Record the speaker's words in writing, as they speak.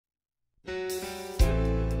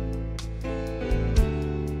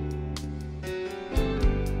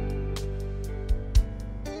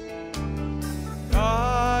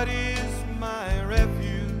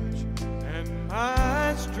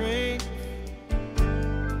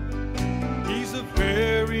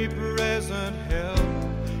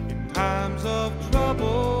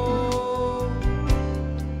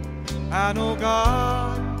I know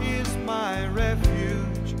God is my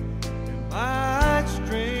refuge and my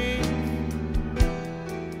strength.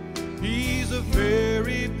 He's a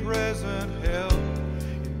very present help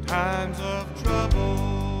in times of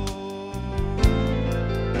trouble.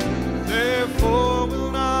 Therefore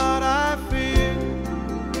will not I fear,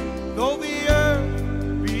 though the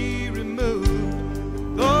earth be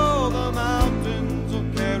removed, though the mountains are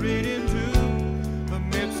carried into the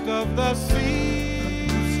midst of the sea,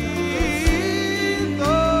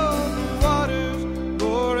 though the waters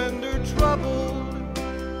roar and are troubled,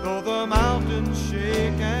 though the mountains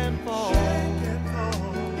shake and fall.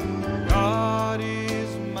 God is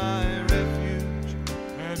my refuge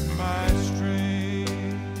and my strength.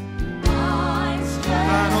 I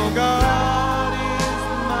know God is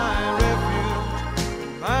my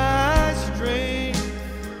refuge, my strength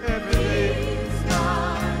every day. A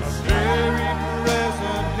very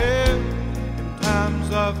present help in times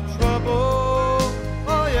of trouble.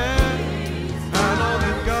 Oh yeah, I know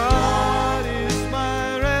that God is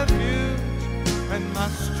my refuge and my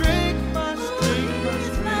strength, my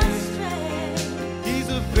strength, my strength. He's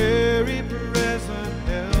a very present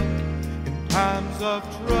help in times of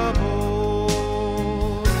trouble.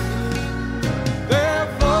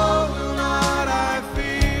 Therefore will not I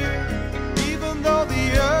fear, even though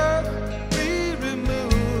the earth be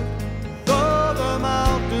removed, though the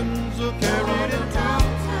mountains are carried into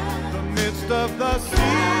the midst of the sea,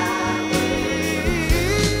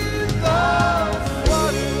 though the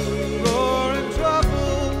waters roar and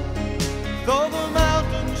trouble, though the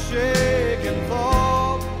mountains shake and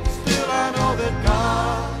fall, still I know that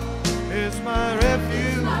God is my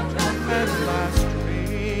refuge and my strength.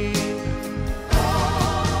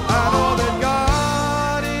 I know that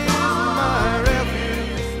God is my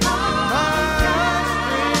refuge, my strength,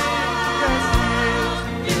 yes He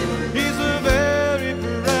is. He's a very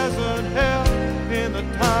present help in the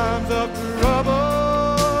times of trouble.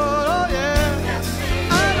 Oh yeah,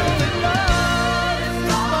 I know that God is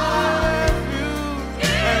my refuge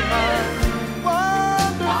and my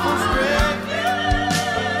wonderful strength.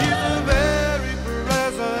 He's a very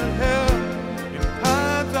present help in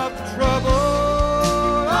times of trouble.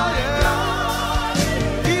 Oh yeah,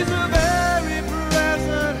 He's a very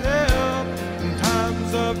present help in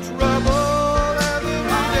times of trouble every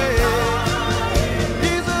day.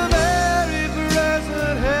 He's a very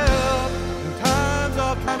present help in times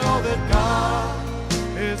of trouble. I know that God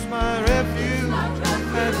is my refuge and my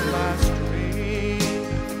strength.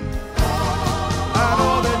 I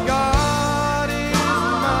know that God is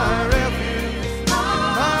my refuge,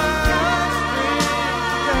 my strength,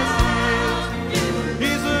 yes He is.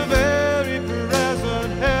 He's a very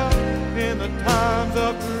present help in the times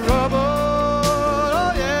of trouble.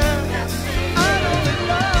 Oh yeah, I know that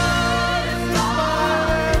God is my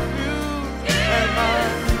refuge and my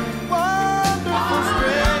wonderful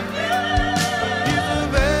strength. He's a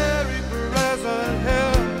very present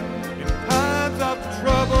help in times of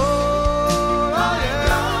trouble. Oh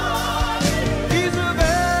yeah, He's a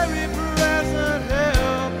very present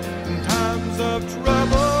help in times of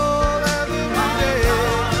trouble every day.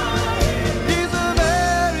 He's a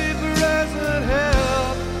very present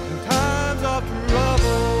help in times of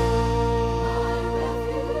trouble.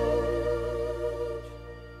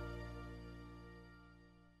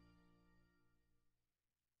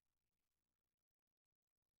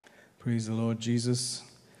 Praise the Lord Jesus.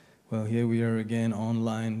 Well, here we are again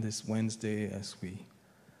online this Wednesday as we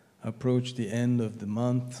approach the end of the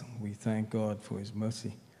month. We thank God for His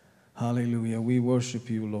mercy. Hallelujah. We worship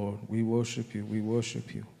You, Lord. We worship You. We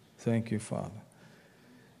worship You. Thank You, Father.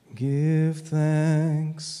 Give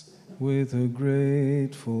thanks with a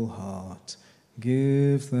grateful heart.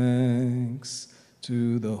 Give thanks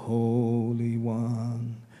to the Holy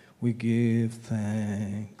One. We give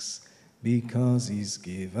thanks because He's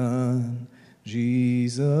given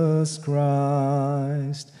Jesus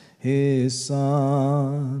Christ, His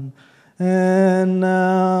Son. And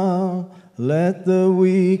now let the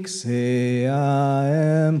weak say, I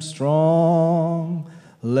am strong.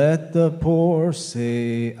 Let the poor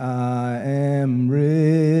say, I am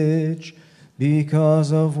rich,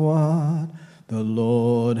 because of what the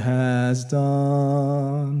Lord has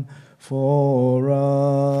done for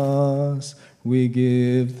us. We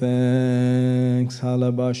give thanks.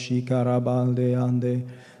 Halabashi karabalde ande.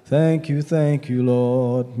 Thank you,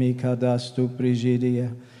 Lord. Mikadastu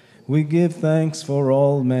prigidia. We give thanks for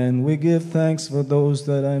all men. We give thanks for those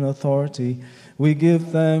that are in authority. We give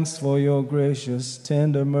thanks for Your gracious,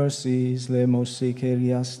 tender mercies, for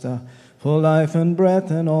life and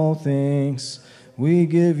breath and all things. We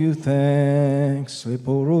give You thanks.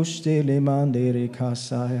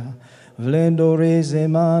 Vlendore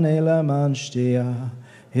zemane la manshtia.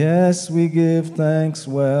 Yes, we give thanks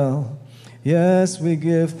well. Yes, we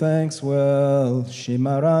give thanks well.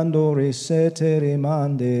 Shimarando resete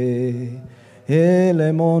remande.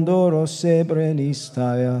 Ele mondoro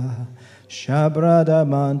sebrenistaya. Shabrada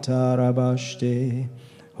mantarabashte.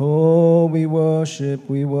 Oh, we worship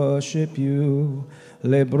you.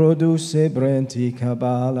 Lebrodu sebrenti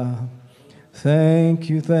kabala. Thank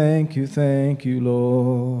you, thank you, thank you,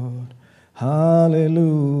 Lord.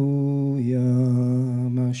 Hallelujah.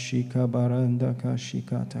 Mashika baranda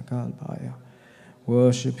kashika takalbaya.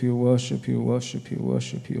 Worship you, worship you, worship you,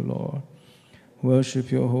 worship you, Lord. Worship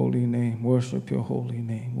your holy name, worship your holy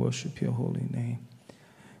name, worship your holy name.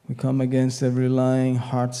 We come against every lying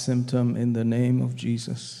heart symptom in the name of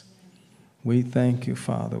Jesus. We thank you,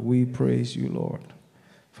 Father. We praise you, Lord,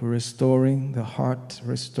 for restoring the heart,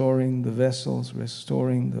 restoring the vessels,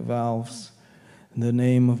 restoring the valves. In the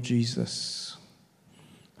name of Jesus.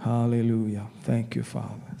 Hallelujah. Thank you,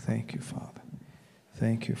 Father. Thank you, Father.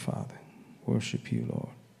 Thank you, Father. Worship you, Lord.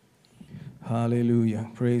 Hallelujah.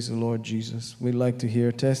 Praise the Lord Jesus. We'd like to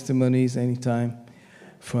hear testimonies anytime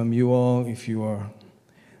from you all if you are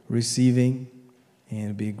receiving. And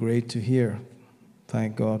it'd be great to hear.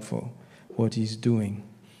 Thank God for what He's doing.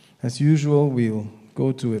 As usual, we'll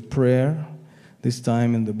go to a prayer, this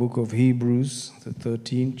time in the book of Hebrews, the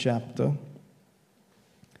 13th chapter.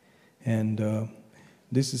 And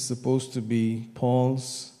this is supposed to be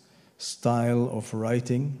Paul's style of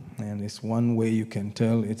writing, and it's one way you can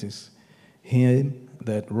tell it is him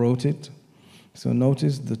that wrote it. So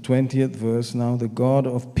notice the 20th verse now. The God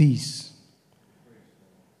of peace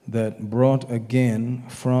that brought again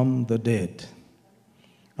from the dead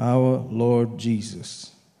our Lord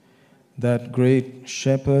Jesus, that great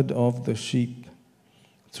shepherd of the sheep,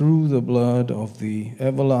 through the blood of the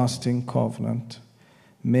everlasting covenant,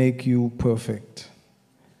 make you perfect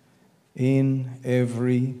in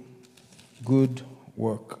every good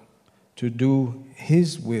work, to do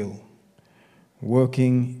His will,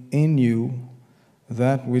 working in you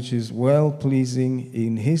that which is well-pleasing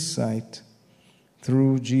in His sight,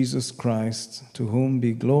 through Jesus Christ, to whom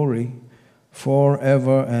be glory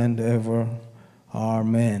forever and ever.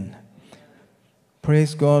 Amen.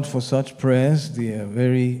 Praise God for such prayers. They are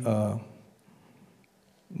very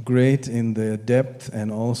great in their depth and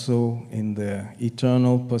also in their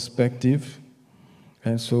eternal perspective.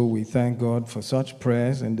 And so we thank God for such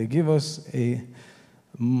prayers, and they give us a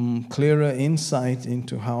clearer insight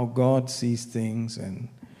into how God sees things, and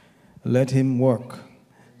let Him work.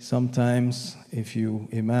 Sometimes, if you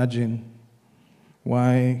imagine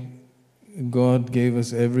why God gave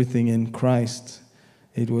us everything in Christ,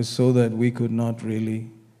 it was so that we could not really,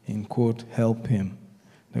 in quote, help Him,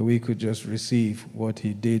 that we could just receive what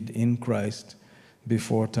He did in Christ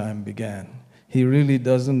before time began. He really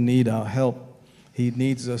doesn't need our help. He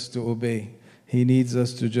needs us to obey. He needs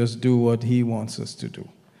us to just do what He wants us to do.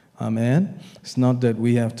 Amen? It's not that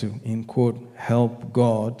we have to, in quote, help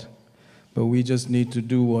God, but we just need to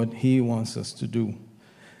do what He wants us to do.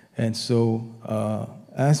 And so,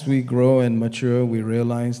 as we grow and mature, we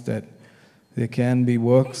realize that there can be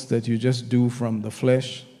works that you just do from the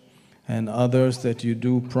flesh, and others that you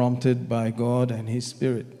do prompted by God and His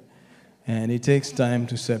Spirit. And it takes time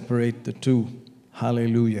to separate the two.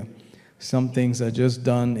 Hallelujah. Some things are just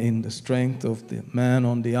done in the strength of the man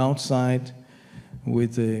on the outside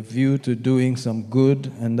with a view to doing some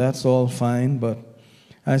good, and that's all fine. But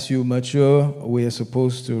as you mature, we are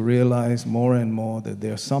supposed to realize more and more that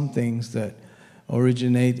there are some things that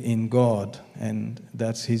originate in God, and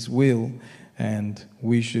that's His will, and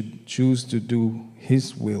we should choose to do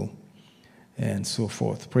His will, and so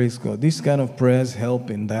forth. Praise God. These kind of prayers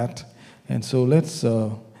help in that. And so let's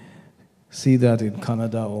see that in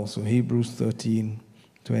Kannada also. Hebrews 13,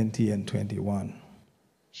 20 and 21.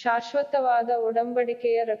 ಶಾಶ್ವತವಾದ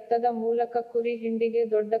ಒಡಂಬಡಿಕೆಯ ರಕ್ತದ ಮೂಲಕ ಕುರಿ ಹಿಂಡಿಗೆ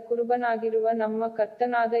ದೊಡ್ಡ ಕುರುಬನಾಗಿರುವ ನಮ್ಮ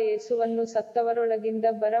ಕರ್ತನಾದ ಯೇಸುವನ್ನು ಸತ್ತವರೊಳಗಿಂದ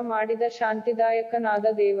ಬರ ಮಾಡಿದ ಶಾಂತಿದಾಯಕನಾದ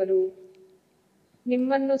ದೇವರು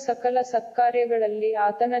ನಿಮ್ಮನ್ನು ಸಕಲ ಸತ್ಕಾರ್ಯಗಳಲ್ಲಿ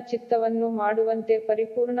ಆತನ ಚಿತ್ತವನ್ನು ಮಾಡುವಂತೆ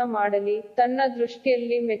ಪರಿಪೂರ್ಣ ಮಾಡಲಿ, ತನ್ನ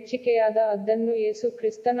ದೃಷ್ಟಿಯಲ್ಲಿ ಮೆಚ್ಚಿಕೆಯಾದ ಅದನ್ನು ಯೇಸು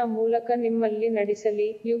ಕ್ರಿಸ್ತನ ಮೂಲಕ ನಿಮ್ಮಲ್ಲಿ ನಡೆಸಲಿ,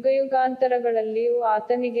 ಯುಗಯುಗಾಂತರಗಳಲ್ಲಿಯೂ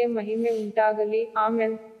ಆತನಿಗೆ ಮಹಿಮೆ ಉಂಟಾಗಲಿ.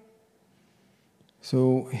 Amen. So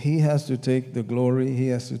He has to take the glory, He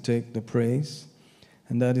has to take the praise,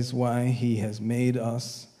 and that is why He has made us,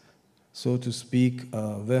 so to speak,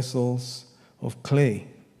 vessels of clay,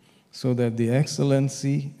 so that the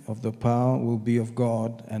excellency of the power will be of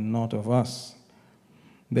God and not of us.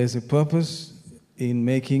 There's a purpose in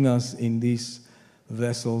making us in these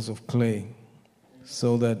vessels of clay,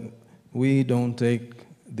 so that we don't take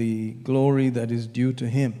the glory that is due to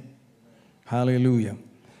Him. Hallelujah.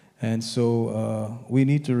 And so we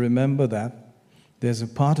need to remember that there's a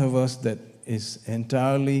part of us that is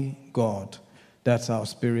entirely God. That's our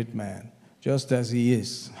spirit man, just as he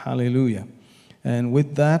is. Hallelujah. And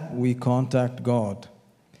with that, we contact God.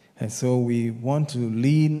 And so we want to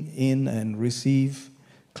lean in and receive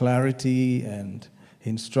clarity and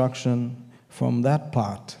instruction from that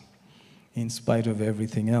part, in spite of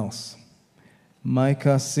everything else.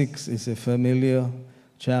 Micah 6 is a familiar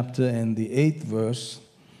chapter, and the 8th verse,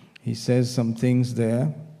 he says some things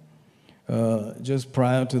there. Just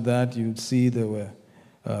prior to that, you'd see there were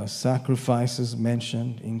sacrifices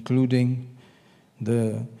mentioned, including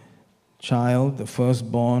the child, the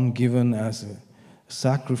firstborn, given as a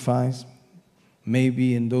sacrifice.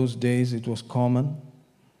 Maybe in those days it was common.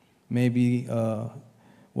 Maybe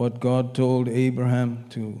what God told Abraham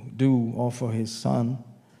to do, offer his son,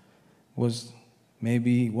 was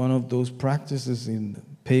maybe one of those practices in the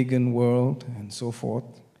pagan world and so forth.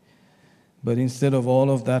 But instead of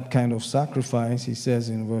all of that kind of sacrifice, he says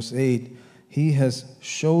in verse 8, he has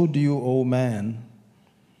showed you, O man,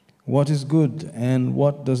 what is good and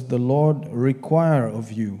what does the Lord require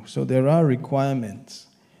of you. So there are requirements.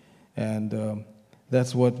 And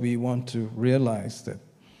that's what we want to realize, that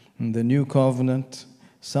in the new covenant,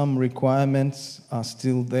 some requirements are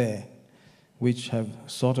still there, which have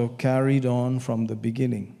sort of carried on from the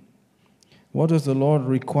beginning. What does the Lord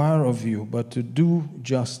require of you but to do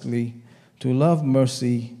justly, to love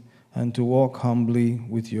mercy, and to walk humbly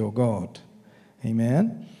with your God?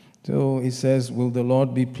 Amen? So it says, will the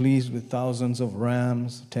Lord be pleased with thousands of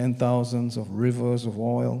rams, 10,000s of rivers of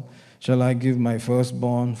oil? Shall I give my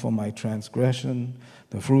firstborn for my transgression,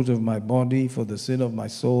 the fruit of my body for the sin of my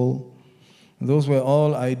soul? Those were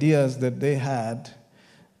all ideas that they had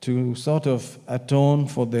to sort of atone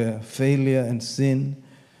for their failure and sin,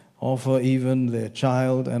 offer even their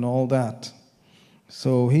child and all that.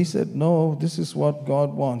 So he said, no, this is what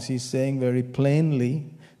God wants. He's saying very plainly,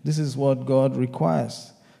 this is what God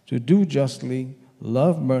requires: to do justly,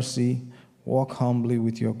 love mercy, walk humbly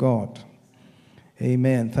with your God.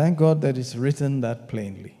 Amen. Thank God that it's written that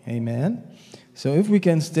plainly. Amen. So if we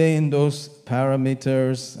can stay in those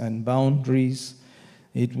parameters and boundaries,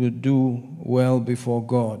 it would do well before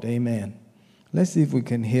God. Amen. Let's see if we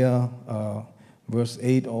can hear verse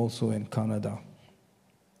 8 also in Kannada.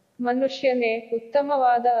 ಮನುಷ್ಯನೇ,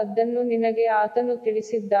 ಉತ್ತಮವಾದ ಅದನ್ನು ನಿನಗೆ ಆತನು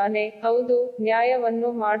ತಿಳಿಸಿದ್ದಾನೆ. ಹೌದು, ನ್ಯಾಯವನ್ನು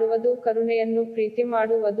ಮಾಡುವುದು, ಕರುಣೆಯನ್ನು ಪ್ರೀತಿ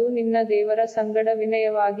ಮಾಡುವುದು, ನಿನ್ನ ದೇವರ ಸಂಗಡ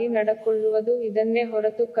ವಿನಯವಾಗಿ ನಡಕೊಳ್ಳುವುದು, ಇದನ್ನೇ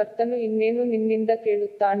ಹೊರತು ಕರ್ತನು ಇನ್ನೇನು ನಿನ್ನಿಂದ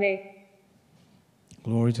ಕೇಳುತ್ತಾನೆ.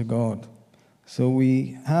 Glory to God. So we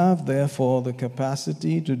have therefore the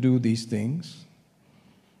capacity to do these things.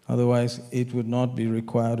 Otherwise, it would not be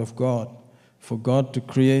required of God. For God to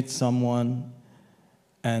create someone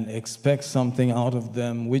and expect something out of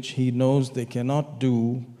them which he knows they cannot do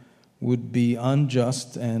would be unjust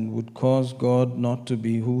and would cause God not to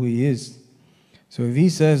be who he is. So if he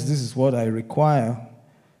says, this is what I require,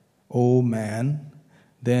 O man,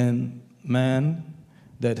 then man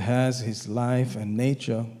that has his life and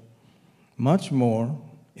nature, much more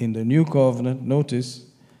in the new covenant, notice,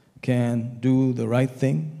 can do the right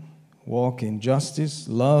thing, walk in justice,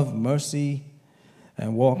 love, mercy,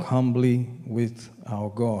 and walk humbly with our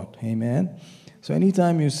God. Amen? So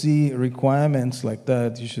anytime you see requirements like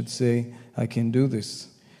that, you should say, I can do this.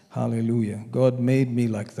 Hallelujah. God made me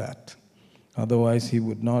like that. Otherwise, he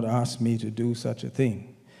would not ask me to do such a thing.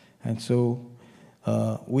 And so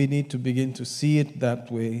we need to begin to see it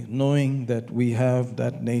that way, knowing that we have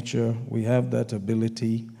that nature, we have that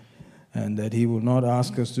ability, and that he will not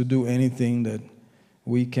ask us to do anything that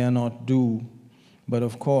we cannot do. But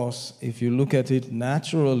of course, if you look at it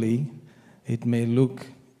naturally, it may look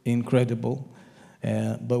incredible,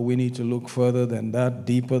 but we need to look further than that,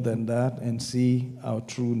 deeper than that, and see our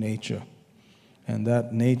true nature. And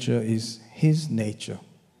that nature is his nature.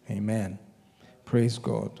 Amen. Praise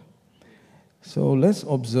God. So let's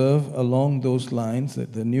observe along those lines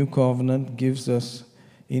that the new covenant gives us,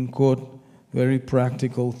 in quote, very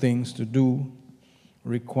practical things to do,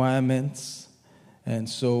 requirements. And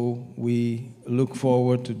so we look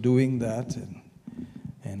forward to doing that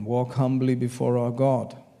and walk humbly before our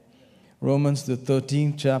God. Romans, the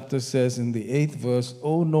 13th chapter says in the 8th verse,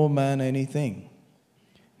 owe no man anything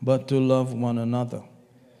but to love one another.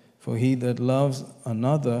 For he that loves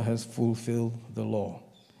another has fulfilled the law.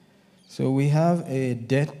 So we have a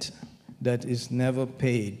debt that is never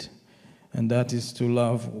paid, and that is to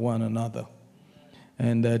love one another.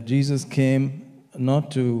 And that Jesus came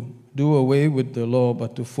not to do away with the law,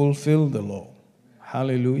 but to fulfill the law.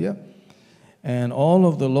 Hallelujah. And all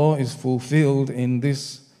of the law is fulfilled in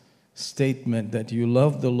this statement that you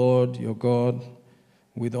love the Lord your God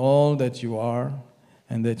with all that you are,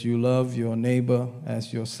 and that you love your neighbor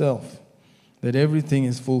as yourself. That everything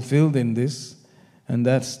is fulfilled in this, and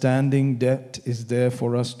that standing debt is there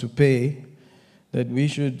for us to pay, that we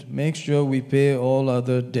should make sure we pay all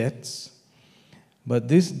other debts. But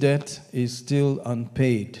this debt is still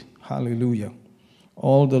unpaid. Hallelujah.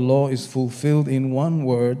 All the law is fulfilled in one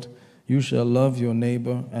word: you shall love your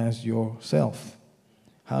neighbor as yourself.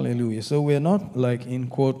 Hallelujah. So we're not like, in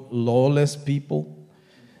quote, lawless people.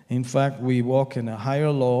 In fact, we walk in a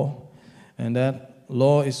higher law, and that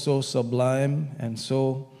law is so sublime and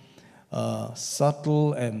so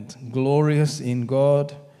subtle and glorious in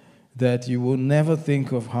God that you will never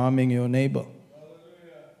think of harming your neighbor.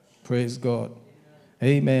 Praise God.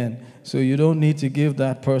 Amen. So you don't need to give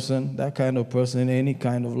that kind of person, any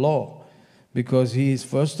kind of law, because he is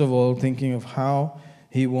first of all thinking of how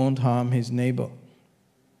he won't harm his neighbor.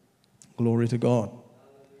 Glory to God.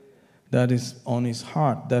 That is on his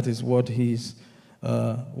heart. That is what he's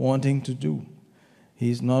wanting to do.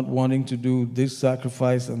 He's not wanting to do this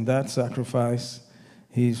sacrifice and that sacrifice.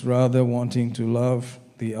 He's rather wanting to love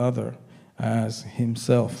the other as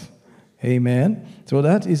himself. Amen. So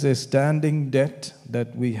that is a standing debt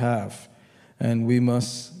that we have. And we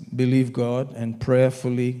must believe God and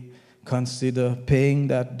prayerfully consider paying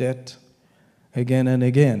that debt again and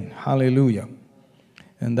again. Hallelujah.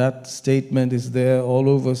 And that statement is there all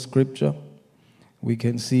over Scripture. We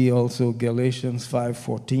can see also Galatians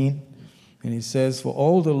 5:14. And it says, for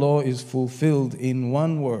all the law is fulfilled in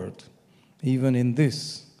one word, even in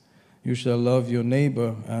this: you shall love your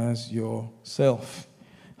neighbor as yourself.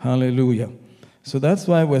 Hallelujah. So that's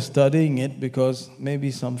why we're studying it, because maybe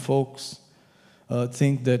some folks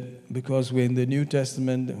think that because we're in the New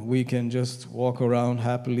Testament, we can just walk around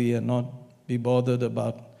happily and not be bothered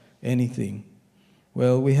about anything.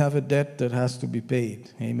 Well, we have a debt that has to be paid.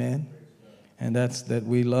 Amen? And that's that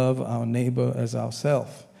we love our neighbor as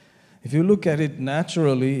ourselves. If you look at it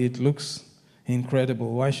naturally, it looks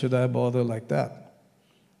incredible. Why should I bother like that?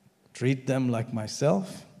 Treat them like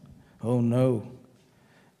myself? Oh, no.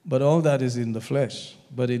 But all that is in the flesh.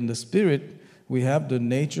 But in the spirit, we have the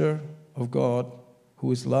nature of God,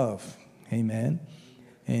 who is love. Amen?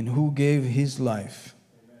 And who gave his life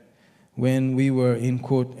when we were, in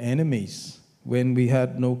quote, enemies. When we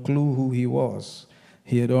had no clue who he was.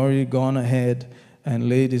 He had already gone ahead and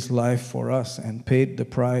laid his life for us and paid the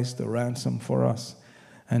price, the ransom for us,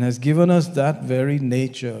 and has given us that very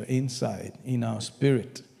nature inside, in our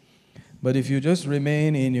spirit. But if you just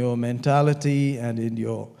remain in your mentality and in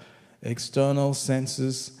your external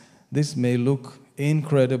senses, this may look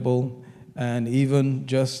incredible and even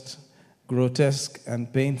just grotesque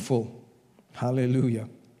and painful. Hallelujah.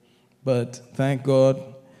 But thank God,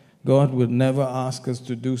 God would never ask us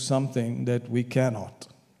to do something that we cannot.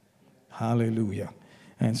 Hallelujah.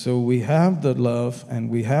 And so we have the love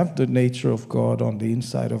and we have the nature of God on the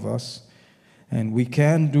inside of us, and we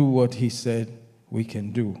can do what he said we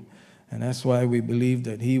can do. And that's why we believe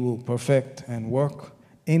that he will perfect and work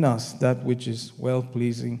in us that which is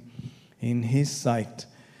well-pleasing in his sight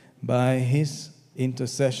by his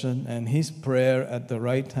intercession and his prayer at the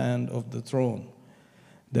right hand of the throne,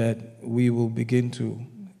 that we will begin to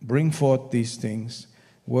bring forth these things,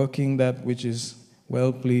 working that which is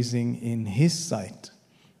well-pleasing in his sight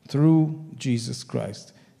through Jesus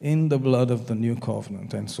Christ, in the blood of the new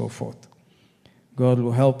covenant, and so forth. God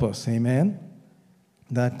will help us. Amen.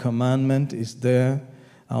 That commandment is there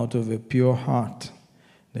out of a pure heart,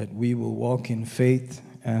 that we will walk in faith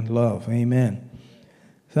and love. Amen.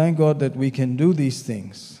 Thank God that we can do these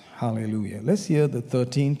things. Hallelujah. Let's hear the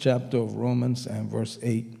 13th chapter of Romans and verse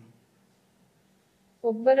 8.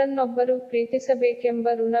 ಒಬ್ಬರನ್ನೊಬ್ಬರು ಪ್ರೀತಿಸಬೇಕೆಂಬ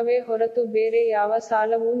ಋಣವೇ ಹೊರತು ಬೇರೆ ಯಾವ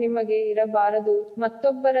ಸಾಲವೂ ನಿಮಗೆ ಇರಬಾರದು.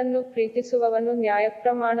 ಮತ್ತೊಬ್ಬರನ್ನು ಪ್ರೀತಿಸುವವನು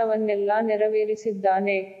ನ್ಯಾಯಪ್ರಮಾಣವನ್ನೆಲ್ಲ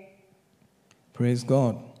ನೆರವೇರಿಸಿದ್ದಾನೆ. Praise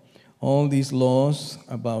God. All these laws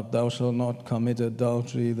about thou shalt not commit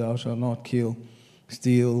adultery, thou shalt not kill,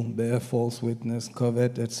 steal, bear false witness,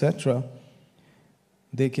 covet, etc.,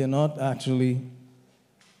 they cannot actually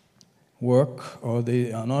work, or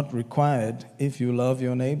they are not required if you love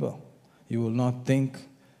your neighbor. You will not think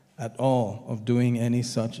at all of doing any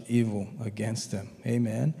such evil against them.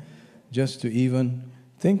 Amen. Just to even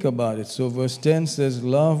think about it. So verse 10 says,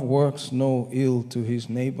 love works no ill to his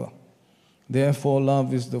neighbor. Therefore,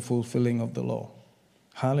 love is the fulfilling of the law.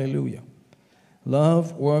 Hallelujah.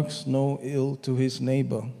 Love works no ill to his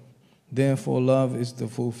neighbor. Therefore, love is the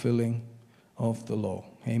fulfilling of the law.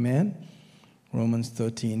 Amen. Romans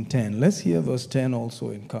 13:10. Let's hear verse 10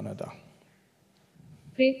 also in Kannada.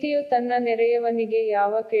 ಪ್ರೀತಿಯು ತನ್ನ ನೆರೆಯವನಿಗೆ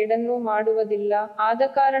ಯಾವ ಕೇಡನ್ನೂ ಮಾಡುವುದಿಲ್ಲ,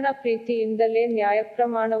 ಆದಕಾರಣ ಪ್ರೀತಿಯಿಂದಲೇ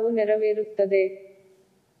ನ್ಯಾಯಪ್ರಮಾಣವು ನೆರವೇರುತ್ತದೆ.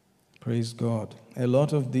 Praise God. A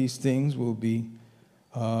lot of these things will be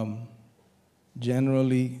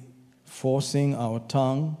generally forcing our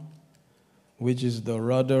tongue, which is the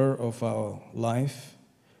rudder of our life,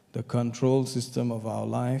 the control system of our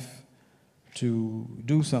life, to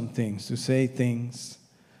do some things, to say things,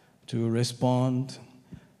 to respond,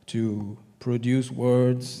 to produce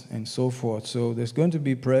words, and so forth. So there's going to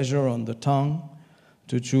be pressure on the tongue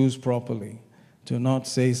to choose properly, to not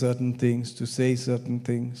say certain things, to say certain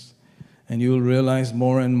things. And you'll realize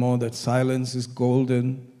more and more that silence is golden,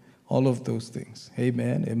 all of those things.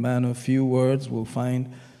 Amen. A man of few words will find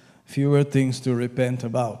fewer things to repent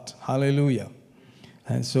about. Hallelujah.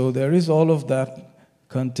 And so there is all of that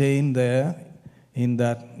contained there in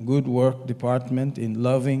that good work department, in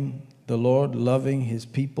loving the Lord, loving His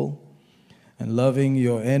people, and loving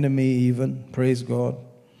your enemy even. Praise God.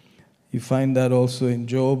 You find that also in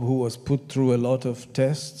Job, who was put through a lot of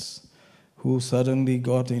tests, who suddenly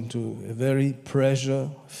got into a very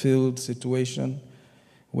pressure-filled situation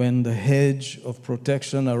when the hedge of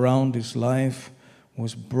protection around his life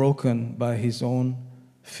was broken by his own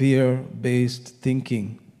fear-based thinking.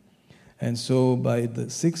 And so by the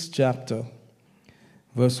 6th chapter,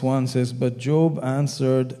 verse 1 says, "But Job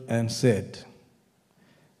answered and said,"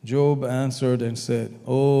 Job answered and said,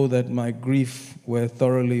 "Oh, that my grief were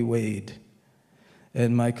thoroughly weighed,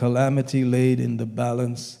 and my calamity laid in the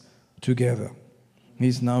balance together."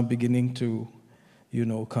 He's now beginning to,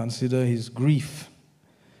 consider his grief,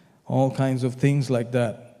 all kinds of things like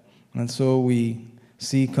that. And so we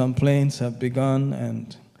see complaints have begun, and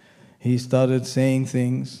he started saying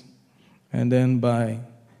things. And then by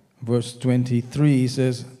verse 23, he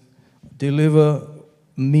says, "Deliver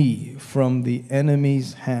me from the enemy's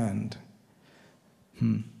hand,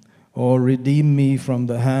 or redeem me from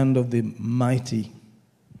the hand of the mighty.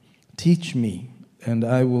 Teach me, and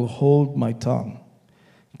I will hold my tongue.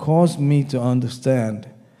 Cause me to understand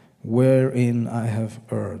wherein I have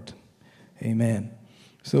erred." Amen.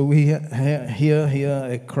 So we hear here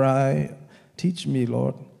a cry, "Teach me,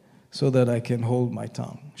 Lord, so that I can hold my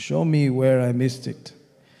tongue. Show me where I missed it.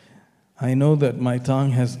 I know that my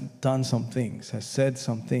tongue has done some things, has said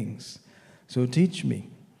some things. So teach me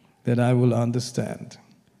that I will understand."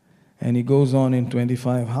 And he goes on in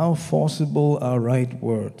 25, "How forcible are right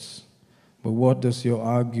words, but what does your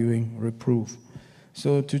arguing reprove?"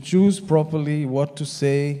 So to choose properly what to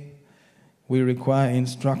say, we require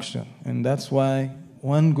instruction. And that's why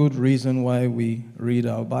one good reason why we read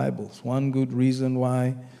our Bibles, one good reason why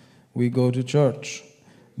we go to church,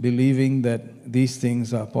 believing that these things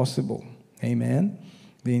are possible. Amen.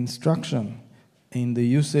 The instruction in the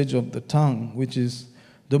usage of the tongue, which is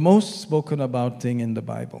the most spoken about thing in the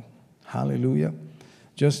Bible. Hallelujah.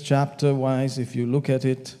 Just chapter-wise, if you look at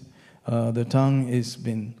it, the tongue has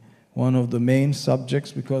been one of the main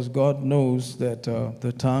subjects, because God knows that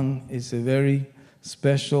the tongue is a very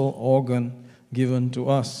special organ given to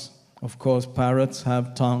us. Of course, parrots have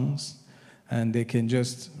tongues, and they can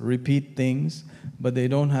just repeat things, but they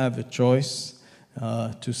don't have a choice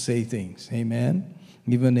to say things. Amen?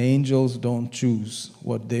 Even angels don't choose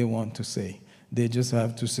what they want to say. They just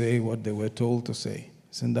have to say what they were told to say.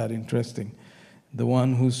 Isn't that interesting? The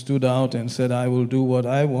one who stood out and said, "I will do what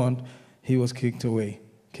I want," he was kicked away,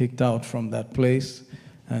 kicked out from that place,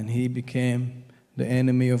 and he became the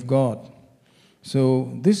enemy of God. So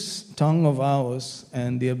this tongue of ours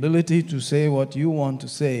and the ability to say what you want to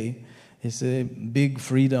say is a big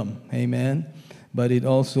freedom. Amen? But it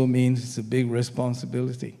also means it's a big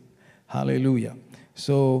responsibility. Hallelujah.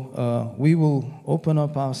 So we will open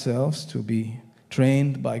up ourselves to be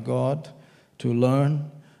trained by God, to learn,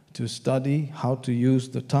 to study how to use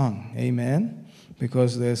the tongue. Amen?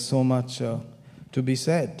 Because there's so much to be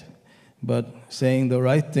said. But saying the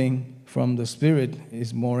right thing from the Spirit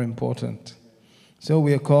is more important. So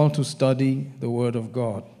we are called to study the Word of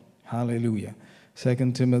God. Hallelujah.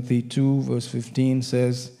 2 Timothy 2 verse 15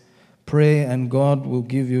 says, "Pray and God will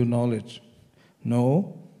give you knowledge." No,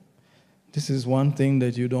 this is one thing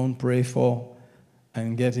that you don't pray for and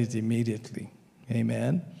get it immediately.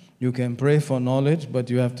 Amen. You can pray for knowledge, but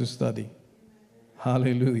you have to study.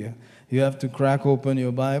 Hallelujah. You have to crack open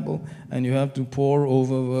your Bible, and you have to pore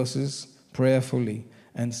over verses prayerfully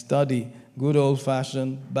and study. Good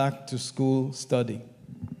old-fashioned back-to-school study.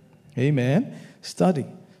 Amen. Study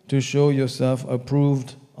to show yourself approved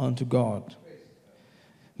unto God.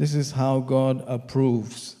 This is how God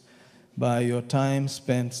approves, by your time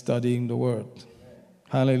spent studying the Word.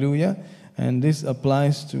 Hallelujah. And this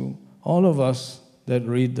applies to all of us that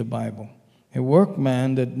read the Bible. a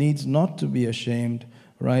workman that needs not to be ashamed,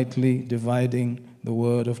 rightly dividing the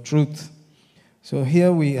word of truth. So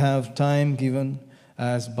here we have time given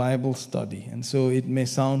as Bible study. And so it may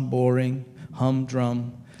sound boring,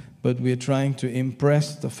 humdrum, but we're trying to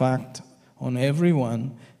impress the fact on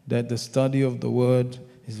everyone that the study of the word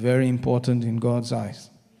is very important in God's eyes.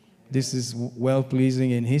 This is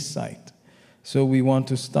well-pleasing in His sight. So we want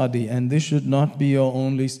to study, and this should not be your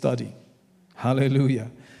only study.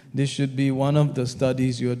 Hallelujah. This should be one of the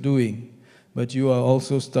studies you're doing, but you are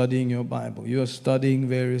also studying your Bible. You are studying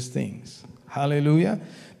various things. Hallelujah.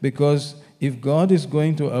 Because if God is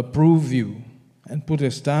going to approve you and put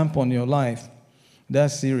a stamp on your life,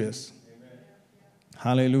 that's serious. Amen.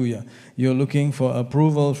 Hallelujah. You're looking for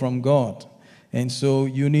approval from God. And so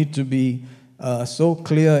you need to be so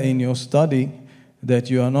clear in your study that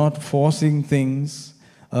you are not forcing things,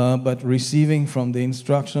 but receiving from the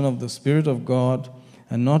instruction of the Spirit of God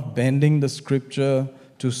and not bending the scripture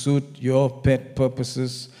to suit your pet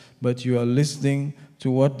purposes, but you are listening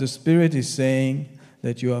to what the Spirit is saying,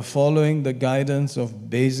 that you are following the guidance of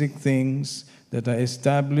basic things that are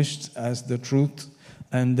established as the truth,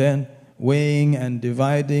 and then weighing and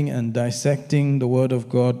dividing and dissecting the Word of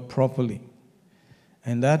God properly.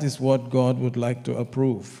 And that is what God would like to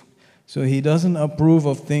approve. So He doesn't approve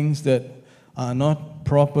of things that are not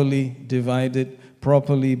properly divided,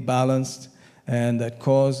 properly balanced, and that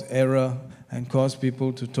cause error and cause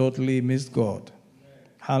people to totally miss God.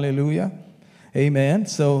 Hallelujah. Amen.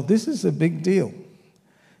 So this is a big deal.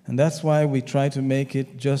 And that's why we try to make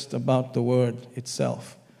it just about the Word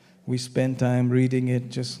itself. We spend time reading it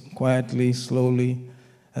just quietly, slowly,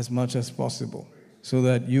 as much as possible, so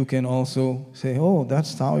that you can also say, oh,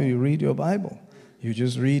 that's how you read your Bible. You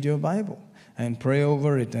just read your Bible and pray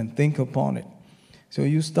over it and think upon it. So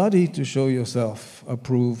you study to show yourself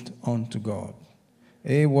approved unto God,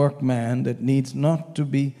 a workman that needs not to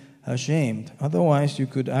be ashamed. Otherwise, you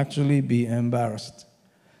could actually be embarrassed.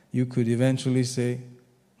 You could eventually say,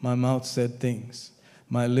 my mouth said things.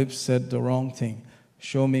 My lips said the wrong thing.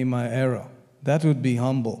 Show me my error. That would be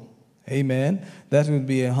humble. Amen. That would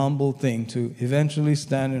be a humble thing to eventually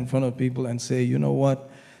stand in front of people and say, you know what?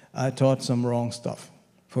 I taught some wrong stuff.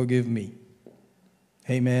 Forgive me.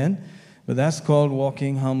 Amen. But that's called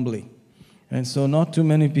walking humbly. And so not too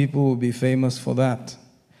many people will be famous for that.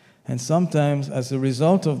 And sometimes as a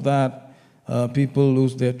result of that, people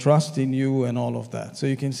lose their trust in you and all of that. So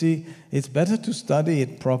you can see it's better to study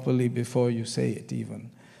it properly before you say it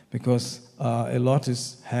even, because a lot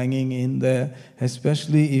is hanging in there,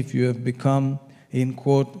 especially if you have become, in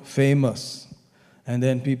quote, famous. And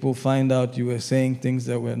then people find out you were saying things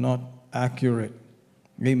that were not accurate.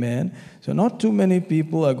 Amen. So not too many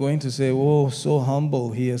people are going to say, oh, so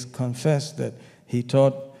humble, he has confessed that he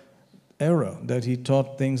taught error, that he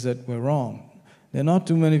taught things that were wrong. There are not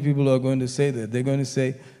too many people who are going to say that. They're going to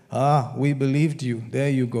say, we believed you. There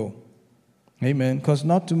you go. Amen. Because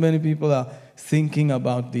not too many people are thinking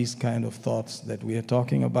about these kind of thoughts that we are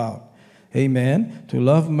talking about. Amen. To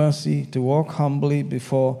love mercy, to walk humbly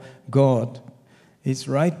before God. It's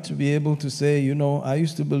right to be able to say, you know, I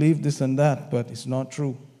used to believe this and that, but it's not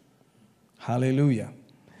true. Hallelujah.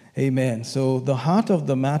 Amen. So the heart of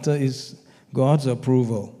the matter is God's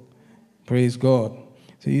approval. Praise God.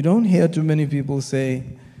 So you don't hear too many people say,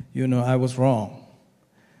 you know, I was wrong.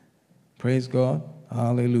 Praise God.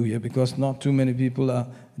 Hallelujah. Because not too many people are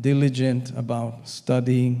diligent about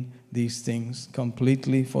studying these things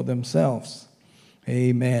completely for themselves.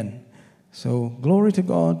 Amen. So glory to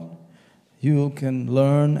God. You can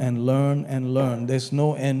learn and learn and learn. There's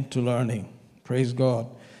no end to learning. Praise God.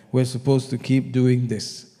 We're supposed to keep doing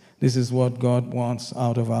this. This is what God wants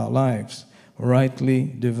out of our lives.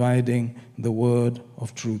 Rightly dividing the word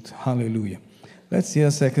of truth. Hallelujah. Let's hear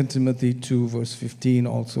 2 Timothy 2 verse 15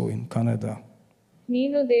 also in Kannada.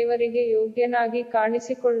 ನೀನು ದೇವರಿಗೆ ಯೋಗ್ಯನಾಗಿ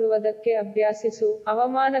ಕಾಣಿಸಿಕೊಳ್ಳುವುದಕ್ಕೆ ಅಭ್ಯಾಸಿಸು.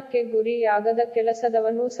 ಅವಮಾನಕ್ಕೆ ಗುರಿಯಾಗದ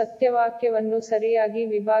ಕೆಲಸದವನು, ಸತ್ಯವಾಕ್ಯವನ್ನು ಸರಿಯಾಗಿ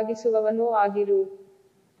ವಿಭಾಗಿಸುವವನೂ ಆಗಿರು.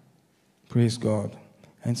 Praise God.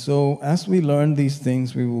 And so as we learn these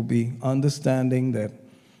things, we will be understanding that,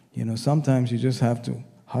 you know, sometimes you just have to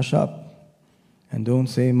hush up and don't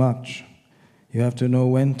say much. You have to know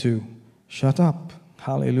when to shut up.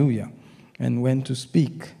 Hallelujah. And when to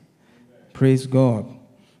speak. Praise God.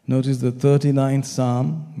 Notice the 39th Psalm,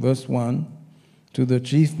 verse 1. To the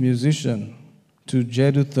chief musician, to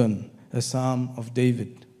Jeduthun, a psalm of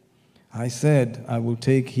David. I said, I will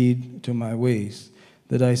take heed to my ways,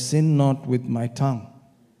 that I sin not with my tongue.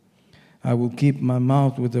 I will keep my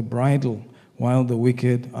mouth with a bridle while the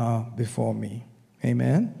wicked are before me.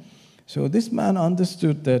 Amen. So this man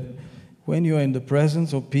understood that when you are in the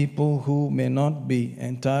presence of people who may not be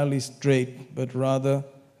entirely straight, but rather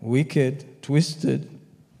wicked, twisted,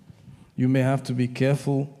 you may have to be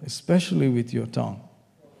careful, especially with your tongue.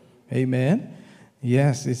 Amen?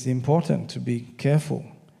 Yes, it's important to be careful,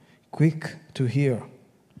 quick to hear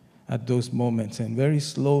at those moments, and very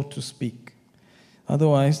slow to speak.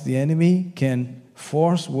 Otherwise, the enemy can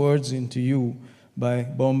force words into you by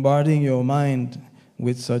bombarding your mind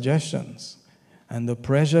with suggestions, and the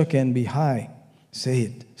pressure can be high. Say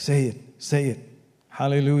it, say it, say it.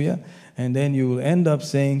 Hallelujah. And then you will end up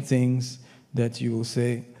saying things that you will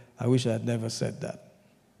say, I wish I had never said that.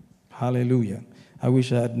 Hallelujah. I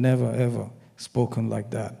wish I had never, ever spoken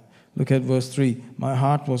like that. Look at verse 3. My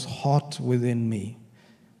heart was hot within me.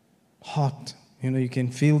 Hot. You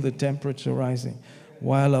can feel the temperature rising.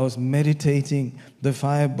 While I was meditating, the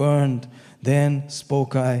fire burned. Then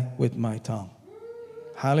spoke I with my tongue.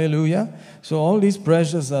 Hallelujah. So all these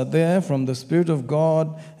pressures are there from the Spirit of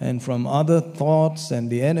God and from other thoughts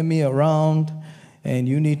and the enemy around. And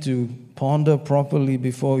you need to ponder properly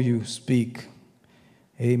before you speak.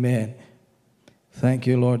 Amen. Thank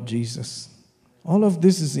you, Lord Jesus. All of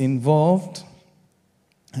this is involved.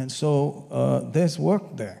 And so there's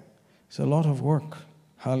work there. It's a lot of work.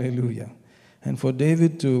 Hallelujah. And for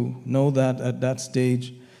David to know that at that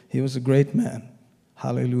stage, he was a great man.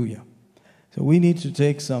 Hallelujah. So we need to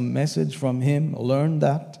take some message from him, learn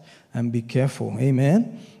that, and be careful.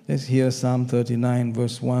 Amen. Let's hear Psalm 39,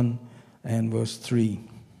 verse 1 and verse 3.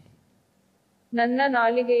 ನನ್ನ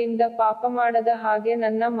ನಾಲಿಗೆಯಿಂದ ಪಾಪ ಮಾಡದ ಹಾಗೆ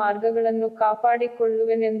ನನ್ನ ಮಾರ್ಗಗಳನ್ನು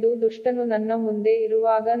ಕಾಪಾಡಿಕೊಳ್ಳುವೆನೆಂದು ದುಷ್ಟನು ನನ್ನ ಮುಂದೆ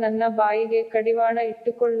ಇರುವಾಗ ನನ್ನ ಬಾಯಿಗೆ ಕಡಿವಾಣ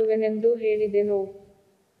ಇಟ್ಟುಕೊಳ್ಳುವೆನೆಂದು ಹೇಳಿದೆನು.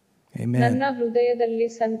 ನನ್ನ ಹೃದಯದಲ್ಲಿ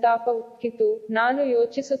ಸಂತಾಪ ಉಕ್ಕಿತು, ನಾನು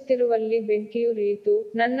ಯೋಚಿಸುತ್ತಿರುವಲ್ಲಿ ಬೆಂಕಿಯುರಿಯಿತು,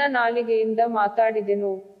 ನನ್ನ ನಾಲಿಗೆಯಿಂದ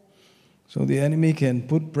ಮಾತಾಡಿದೆನು. So the enemy can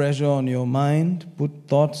put pressure on your mind, put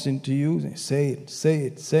thoughts into you, say it, say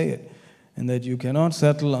it, say it, and that you cannot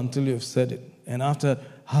settle until you've said it. And after,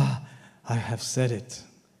 I have said it.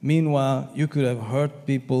 Meanwhile, you could have hurt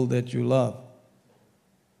people that you love.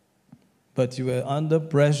 But you were under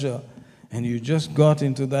pressure and you just got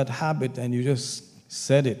into that habit and you just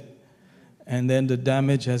said it. And then the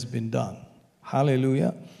damage has been done.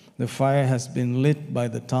 Hallelujah. The fire has been lit by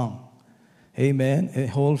the tongue. Amen. A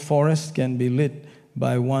whole forest can be lit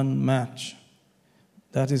by one match.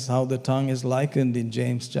 That is how the tongue is likened in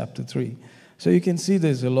James chapter 3. So you can see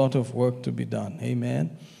there's a lot of work to be done.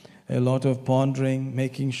 Amen. A lot of pondering,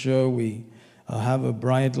 making sure we have a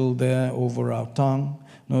bridle there over our tongue.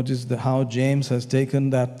 Notice how James has taken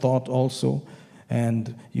that thought also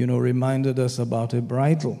and, reminded us about a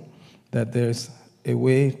bridle, that there's a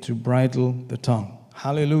way to bridle the tongue.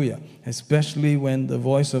 Hallelujah. Especially when the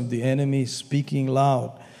voice of the enemy is speaking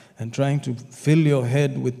loud and trying to fill your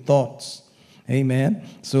head with thoughts. Amen.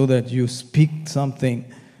 So that you speak something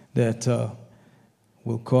that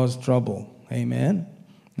will cause trouble. Amen.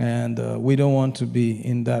 And we don't want to be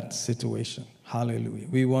in that situation. Hallelujah.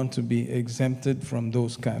 We want to be exempted from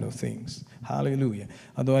those kind of things. Hallelujah.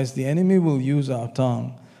 Otherwise, the enemy will use our tongue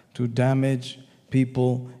to damage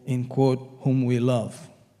people, in quote, whom we love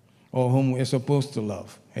or whom we're supposed to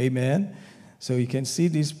love. Amen. So you can see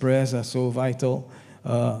these prayers are so vital.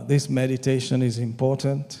 This meditation is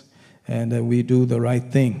important, and we do the right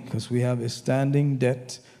thing because we have a standing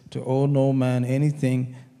debt to owe no man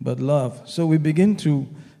anything but love. So we begin to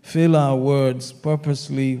fill our words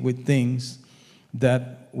purposely with things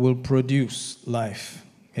that will produce life.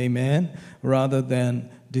 Amen. Rather than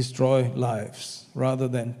destroy lives, rather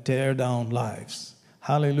than tear down lives.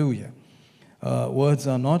 Hallelujah. Words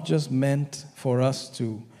are not just meant for us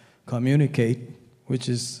to communicate, which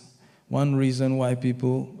is one reason why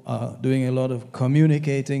people are doing a lot of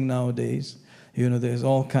communicating nowadays. There's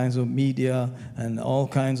all kinds of media and all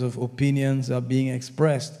kinds of opinions are being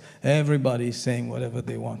expressed. Everybody's saying whatever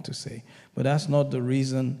they want to say. But that's not the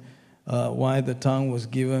reason why the tongue was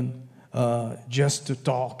given just to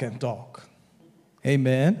talk and talk.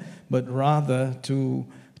 Amen. But rather to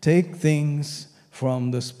take things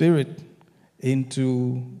from the spirit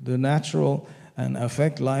into the natural and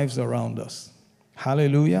affect lives around us.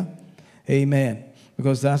 Hallelujah. Amen.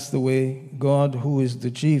 Because that's the way God, who is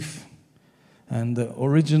the chief and the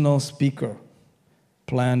original speaker,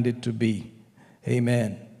 planned it to be.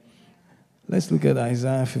 Amen. Let's look at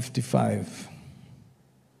Isaiah 55.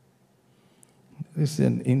 This is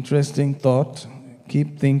an interesting thought.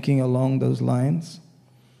 Keep thinking along those lines.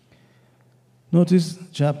 Notice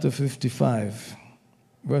chapter 55,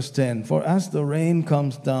 verse 10. For as the rain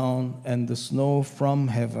comes down and the snow from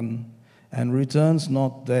heaven and returns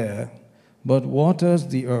not there, but waters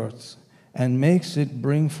the earth and makes it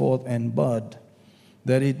bring forth and bud,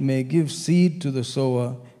 that it may give seed to the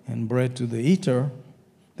sower and bread to the eater,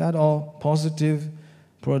 that all positive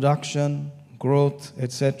production, growth,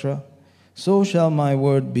 etc., so shall my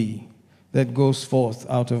word be that goes forth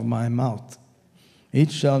out of my mouth.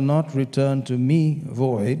 It shall not return to me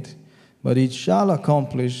void, but it shall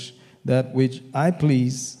accomplish that which I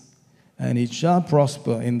please, and it shall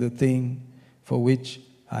prosper in the thing for which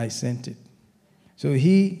I sent it. So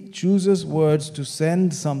he chooses words to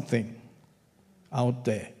send something out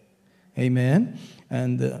there. Amen?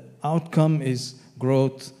 And the outcome is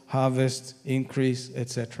growth, harvest, increase,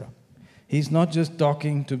 etc. He's not just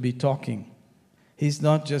talking to be talking. He's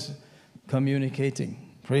not just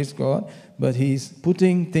communicating, praise God, but he's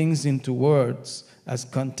putting things into words as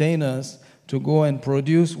containers to go and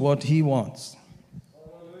produce what he wants.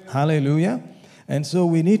 Hallelujah. And so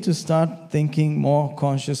we need to start thinking more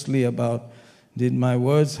consciously about, did my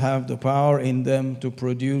words have the power in them to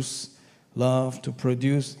produce love, to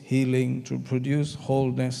produce healing, to produce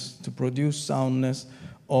wholeness, to produce soundness,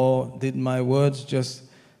 or did my words just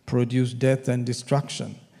produce death and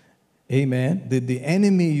destruction? Amen. Did the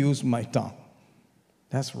enemy use my tongue?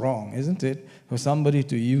 That's wrong, isn't it? For somebody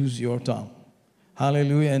to use your tongue.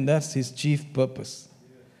 Hallelujah. And that's his chief purpose.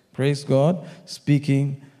 Praise God.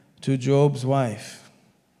 Speaking to Job's wife.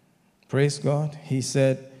 Praise God. He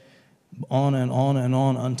said on and on and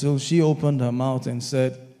on until she opened her mouth and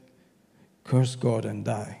said, curse God and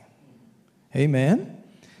die. Amen.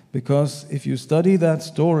 Because if you study that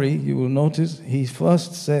story, you will notice he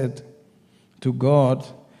first said to God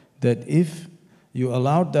that if you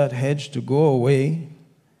allowed that hedge to go away,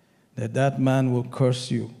 that man will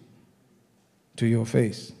curse you to your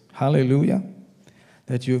face. Hallelujah.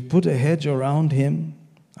 That you've put a hedge around him,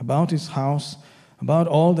 about his house, about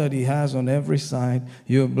all that he has on every side.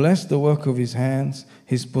 You have blessed the work of his hands.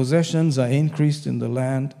 His possessions are increased in the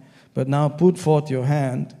land. But now put forth your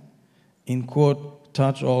hand, in quote,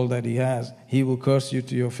 touch all that he has. He will curse you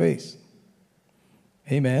to your face.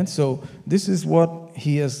 Amen. So this is what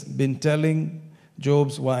he has been telling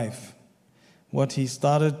Job's wife. What he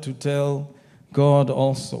started to tell God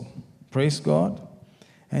also. Praise God.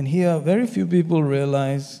 And here, very few people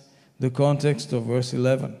realize the context of verse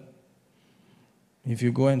 11. If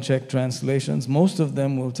you go and check translations, most of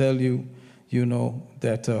them will tell you,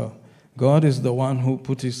 that God is the one who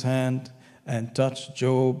put his hand and touched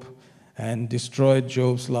Job and destroyed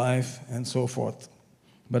Job's life and so forth.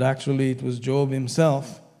 But actually, it was Job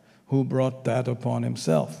himself who brought that upon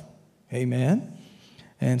himself. Amen?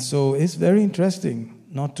 And so it's very interesting.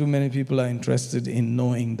 Not too many people are interested in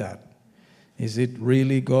knowing that. Is it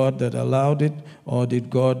really God that allowed it, or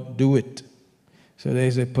did God do it? So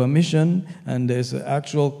there's a permission and there's an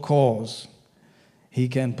actual cause. He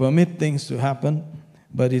can permit things to happen,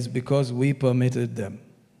 but it's because we permitted them.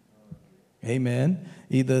 Amen?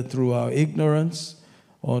 Either through our ignorance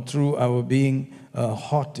or through our being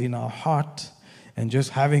hot in our heart and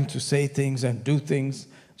just having to say things and do things,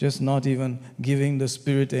 just not even giving the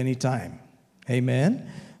Spirit any time. Amen?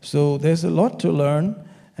 So there's a lot to learn.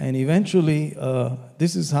 And eventually,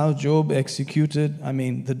 this is how Job executed,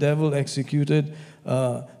 the devil executed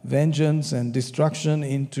vengeance and destruction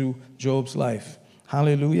into Job's life.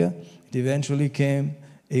 Hallelujah. It eventually came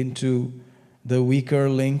into the weaker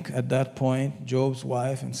link at that point, Job's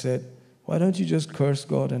wife, and said, why don't you just curse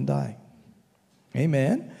God and die?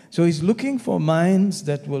 Amen. So he's looking for minds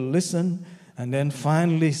that will listen and then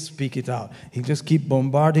finally speak it out. He'll just keep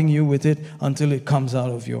bombarding you with it until it comes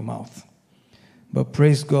out of your mouth. But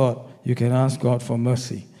praise God, you can ask God for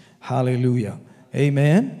mercy. Hallelujah.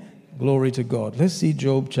 Amen. Glory to God. Let's see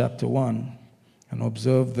Job chapter 1 and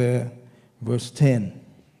observe there verse 10.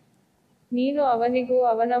 ನೀನು ಅವನಿಗೂ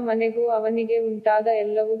ಅವನ ಮನೆಗೂ ಅವನಿಗೆ ಉಂಟಾದ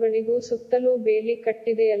ಎಲ್ಲವುಗಳಿಗೂ ಸುತ್ತಲೂ ಬೇಲಿ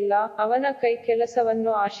ಕಟ್ಟಿದೆಯಲ್ಲ, ಅವನ ಕೈ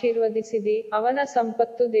ಕೆಲಸವನ್ನು ಆಶೀರ್ವದಿಸಿದಿ, ಅವನ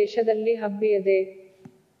ಸಂಪತ್ತು ದೇಶದಲ್ಲಿ ಹಬ್ಬಿಯದೆ.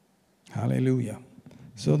 Hallelujah.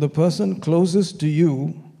 So the person closest to you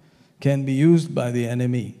can be used by the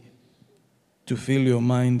enemy to fill your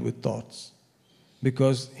mind with thoughts,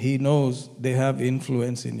 because he knows they have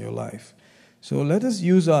influence in your life. So let us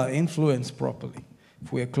use our influence properly.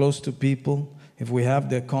 If we are close to people, if we have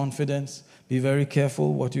their confidence, be very careful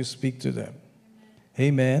what you speak to them.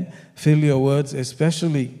 Amen. Fill your words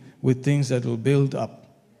especially with things that will build up.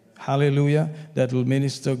 Hallelujah. That will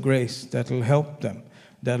minister grace, that will help them,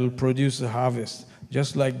 that will produce a harvest.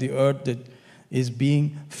 Just like the earth that is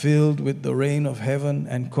being filled with the rain of heaven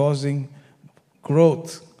and causing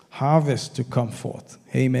growth, harvest to come forth.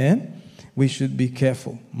 Amen. We should be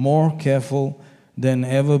careful, more careful than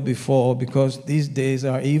ever before, because these days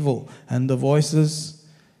are evil and the voices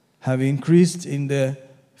have increased in their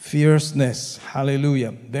fierceness.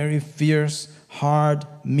 Hallelujah. Very fierce, hard,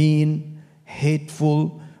 mean,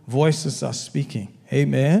 hateful voices are speaking.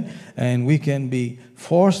 Amen. And we can be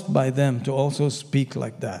forced by them to also speak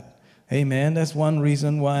like that. Amen. That's one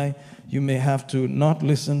reason why you may have to not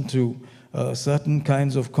listen to certain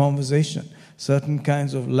kinds of conversation, certain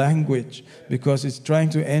kinds of language, because it's trying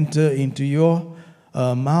to enter into your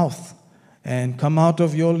mouth and come out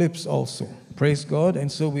of your lips also. Praise God. And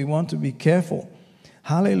so we want to be careful.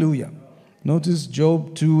 Hallelujah. Notice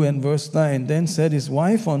Job 2 and verse 9. Then said his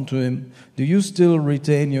wife unto him, do you still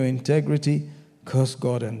retain your integrity? Curse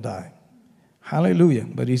God and die. Hallelujah.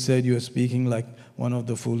 But he said, you are speaking like one of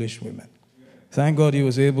the foolish women. Thank God he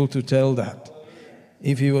was able to tell that.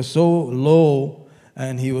 If he was so low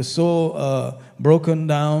and he was so broken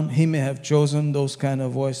down, he may have chosen those kind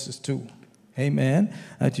of voices too. Amen.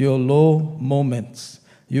 At your low moments,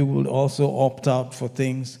 you will also opt out for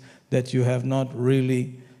things that you have not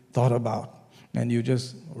really thought about. And you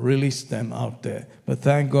just release them out there. But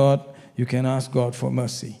thank God, you can ask God for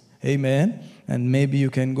mercy. Amen. And maybe you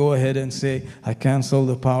can go ahead and say, I cancel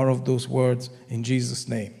the power of those words in Jesus'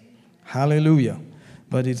 name. Hallelujah.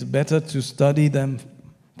 But it's better to study them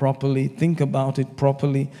properly, think about it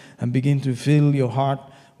properly, and begin to fill your heart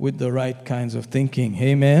with the right kinds of thinking.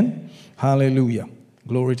 Amen. Hallelujah.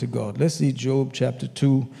 Glory to God. Let's see Job chapter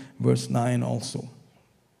 2, verse 9 also.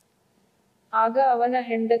 ಆಗ ಅವನ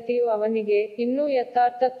ಹೆಂಡತಿಯು ಅವನಿಗೆ, ಇನ್ನೂ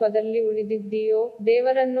ಯಥಾರ್ಥತ್ವದಲ್ಲಿ ಉಳಿದಿದ್ದೀಯೋ,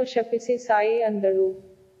 ದೇವರನ್ನು ಶಪಿಸಿ ಸಾಯಿ ಅಂದಳು.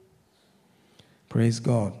 Praise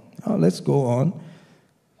God. Now let's go on.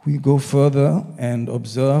 We go further and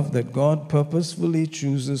observe that God purposefully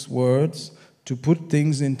chooses words to put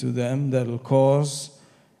things into them that will cause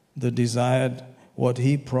the desired, what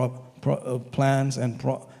he plans and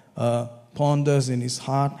ponders in his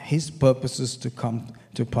heart, his purposes to come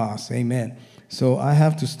to pass. Amen. So I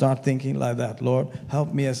have to start thinking like that. Lord,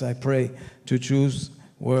 help me as I pray to choose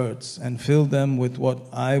words and fill them with what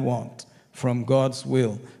I want from God's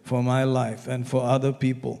will for my life and for other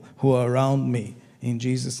people who are around me. In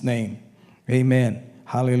Jesus' name. Amen.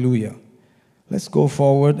 Hallelujah. Let's go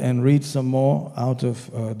forward and read some more out of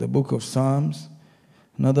the book of Psalms.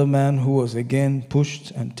 Another man who was again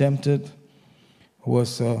pushed and tempted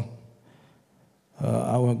was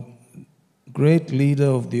our great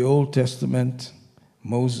leader of the Old Testament,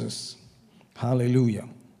 Moses. Hallelujah.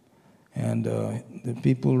 And the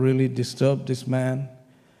people really disturbed this man.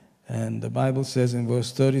 And the Bible says in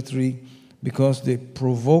verse 33, because they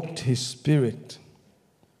provoked his spirit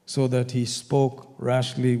so that he spoke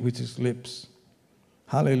rashly with his lips.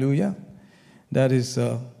 Hallelujah. That is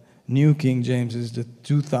New King James, is the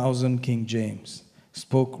 2000 King James.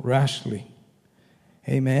 Spoke rashly.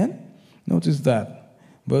 Amen. Notice that.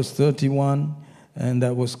 Verse 31, and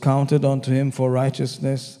that was counted unto him for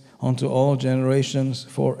righteousness unto all generations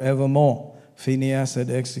forevermore. Phinehas had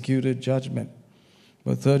executed judgment.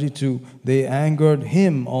 But 32, they angered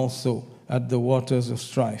him also at the waters of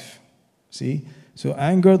strife. See? So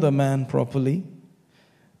anger the man properly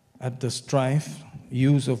at the strife,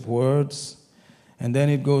 use of words, and then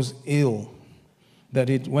it goes ill. That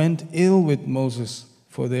it went ill with Moses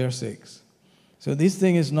for their sakes. So this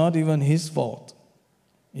thing is not even his fault.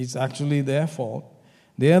 It's actually their fault.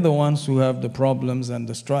 They are the ones who have the problems and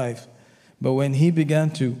the strife. But when he began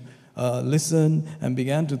to listen and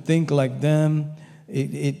began to think like them,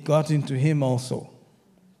 it got into him also.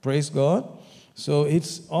 Praise God. So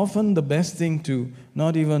it's often the best thing to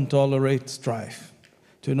not even tolerate strife,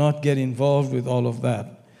 to not get involved with all of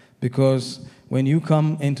that. Because when you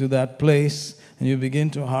come into that place and you begin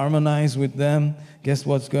to harmonize with them, guess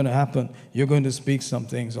what's going to happen? You're going to speak some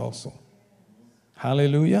things also.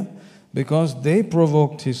 Hallelujah. Because they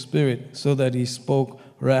provoked his spirit so that he spoke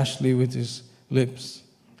rashly with his lips.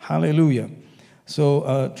 Hallelujah.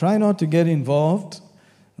 So try not to get involved.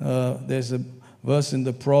 There's a verse in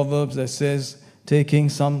the Proverbs that says taking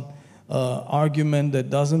some argument that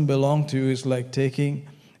doesn't belong to you is like taking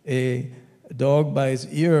a dog by its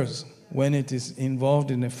ears when it is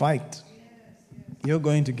involved in a fight. You're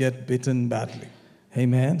going to get bitten badly.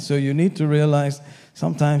 Amen. So you need to realize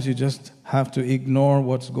sometimes you just have to ignore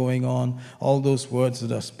what's going on, all those words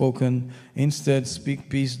that are spoken. Instead, speak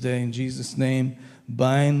peace there in Jesus' name.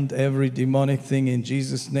 Bind every demonic thing in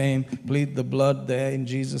Jesus' name. Plead the blood there in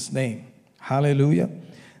Jesus' name. Hallelujah.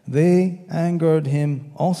 They angered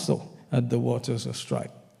him also at the waters of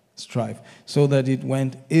strife, so that it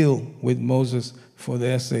went ill with Moses for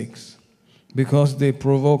their sakes, because they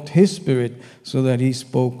provoked his spirit so that he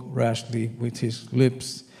spoke rashly with his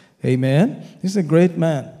lips. Amen. He's a great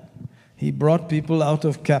man. He brought people out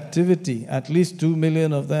of captivity, at least 2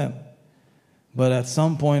 million of them. But at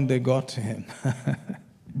some point they got to him.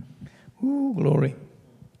 Ooh, glory.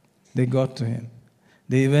 They got to him.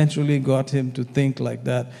 They eventually got him to think like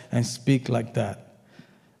that and speak like that.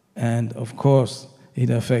 And of course, it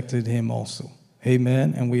affected him also.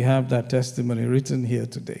 Amen. And we have that testimony written here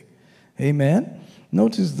today. Amen.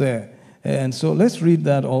 Notice there. And so let's read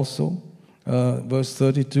that also. Verse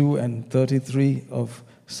 32 and 33 of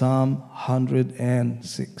Psalm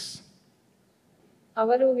 106.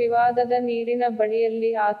 ಅವರು ವಿವಾದದ ನೀರಿನ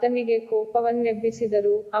ಬಳಿಯಲ್ಲಿ ಆತನಿಗೆ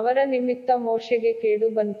ಕೋಪವನ್ನೆಬ್ಬಿಸಿದರು, ಅವರ ನಿಮಿತ್ತ ಮೋಶೆಗೆ ಕೇಡು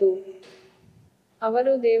ಬಂತು.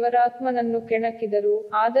 ಅವರು ದೇವರಾತ್ಮನನ್ನು ಕೆಣಕಿದರು,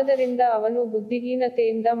 ಆದದರಿಂದ ಅವನು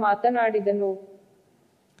ಬುದ್ಧಿಹೀನತೆಯಿಂದ ಮಾತನಾಡಿದನು.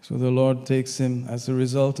 So the Lord takes him as a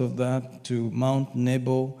result of that to Mount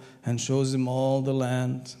Nebo and shows him all the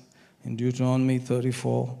land in Deuteronomy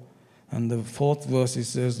 34. And the 4th verse, he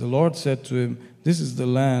says, the Lord said to him, this is the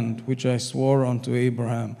land which I swore unto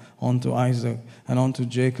Abraham, unto Isaac, and unto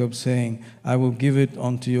Jacob, saying, I will give it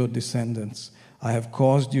unto your descendants. I have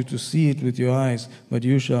caused you to see it with your eyes, but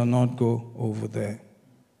you shall not go over there.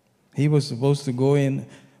 He was supposed to go in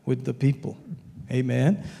with the people.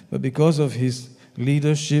 Amen. But because of his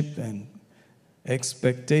leadership and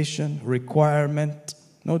expectation, requirement,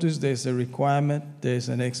 notice there's a requirement, there's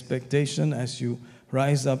an expectation as you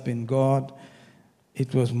rise up in God.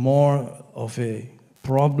 It was more of a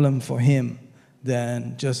problem for him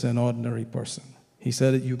than just an ordinary person. He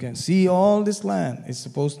said, you can see all this land. It's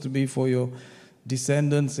supposed to be for your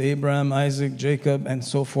descendants, Abraham, Isaac, Jacob, and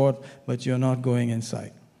so forth, but you're not going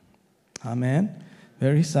inside. Amen.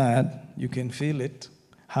 Very sad. You can feel it.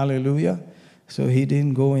 Hallelujah. So he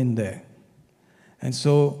didn't go in there. And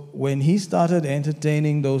so when he started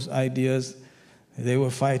entertaining those ideas, they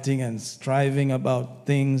were fighting and striving about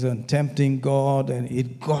things and tempting God, and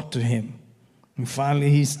it got to him. And finally,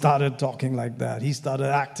 he started talking like that. He started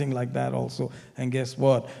acting like that also. And guess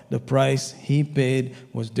what? The price he paid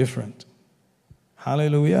was different.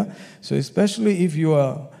 Hallelujah. So especially if you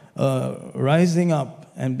are rising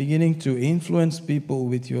up and beginning to influence people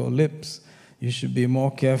with your lips, you should be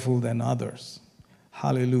more careful than others.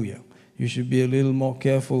 Hallelujah. You should be a little more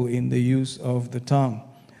careful in the use of the tongue.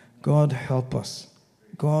 God help us.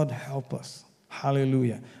 God help us.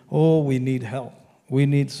 Hallelujah. Oh, we need help. We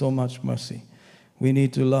need so much mercy. We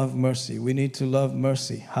need to love mercy. We need to love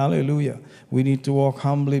mercy. Hallelujah. We need to walk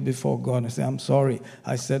humbly before God and say, I'm sorry,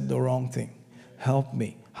 I said the wrong thing. Help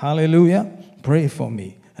me. Hallelujah. Pray for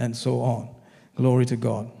me. And so on. Glory to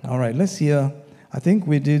God. All right, let's hear. I think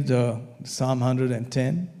we did Psalm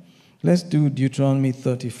 110. Let's do Deuteronomy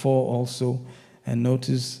 34 also. And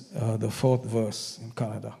notice the 4th verse in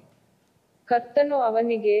Kannada. ಕರ್ತನು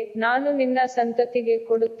ಅವನಿಗೆ, ನಾನು ನಿನ್ನ ಸಂತತಿಗೆ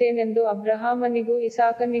ಕೊಡುತ್ತೇನೆಂದು ಅಬ್ರಹಾಮನಿಗೂ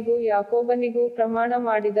ಇಸಾಕನಿಗೂ ಯಾಕೋಬನಿಗೂ ಪ್ರಮಾಣ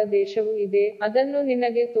ಮಾಡಿದ ದೇಶವು ಇದೆ, ಅದನ್ನು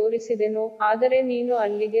ನಿನಗೆ ತೋರಿಸಿದೆನು, ಆದರೆ ನೀನು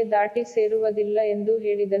ಅಲ್ಲಿಗೆ ದಾಟಿ ಸೇರುವುದಿಲ್ಲ ಎಂದು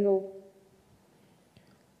ಹೇಳಿದನು.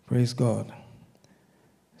 Praise God.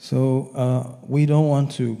 So we don't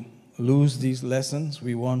want to lose these lessons.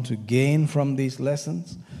 We want to gain from these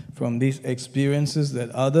lessons, from these experiences that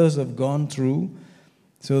others have gone through,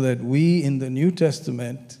 so that we in the New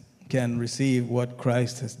Testament can receive what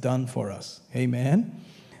Christ has done for us. Amen.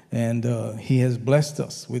 And he has blessed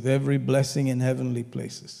us with every blessing in heavenly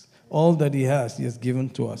places. All that he has given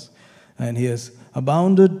to us. And he has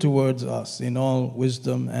abounded towards us in all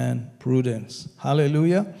wisdom and prudence.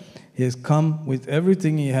 Hallelujah. He has come with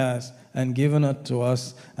everything he has and given it to us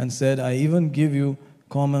and said, I even give you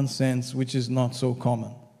common sense, which is not so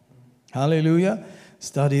common. Hallelujah.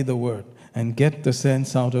 Study the word and get the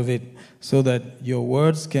sense out of it, so that your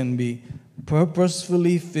words can be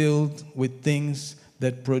purposefully filled with things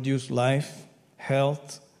that produce life, health,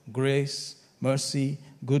 grace, mercy,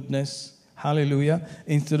 goodness. Hallelujah.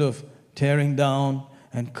 Instead of tearing down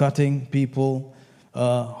and cutting people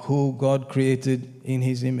who God created in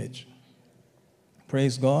his image.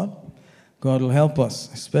 Praise God. God will help us,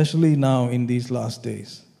 especially now in these last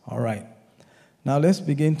days. All right. Now let's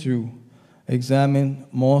begin to examine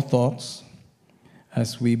more thoughts.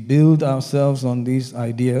 As we build ourselves on these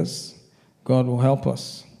ideas, God will help us.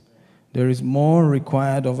 There is more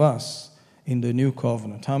required of us in the new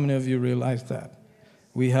covenant. How many of you realize that?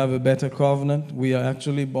 We have a better covenant. We are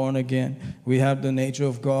actually born again. We have the nature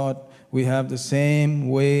of God. We have the same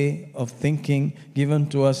way of thinking given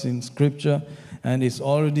to us in Scripture, and it's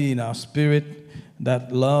already in our spirit.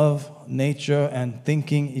 That love, nature, and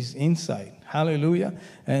thinking is inside. Hallelujah.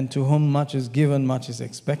 And to whom much is given, much is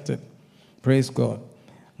expected. Praise God.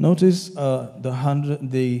 Notice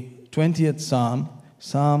the 20th Psalm,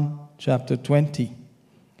 Psalm chapter 20.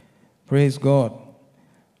 Praise God.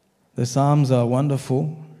 The Psalms are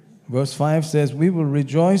wonderful. Verse 5 says, we will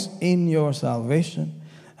rejoice in your salvation,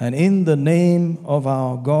 and in the name of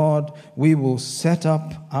our God we will set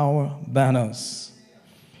up our banners.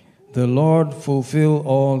 the Lord fulfill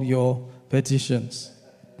all your petitions.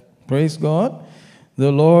 Praise God.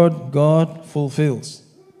 The Lord God fulfills.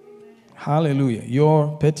 Hallelujah.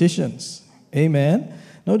 Your petitions. Amen.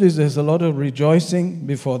 Notice there's a lot of rejoicing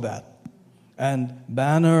before that. And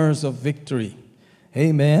banners of victory.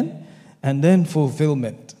 Amen. And then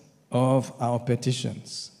fulfillment of our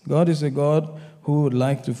petitions. God is a God who would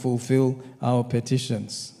like to fulfill our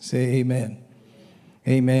petitions. Say amen.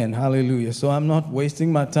 Amen. Hallelujah. So I'm not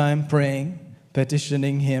wasting my time praying,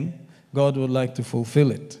 petitioning Him. God would like to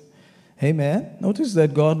fulfill it. Amen. Notice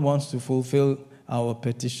that God wants to fulfill our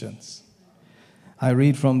petitions. I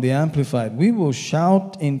read from the Amplified. We will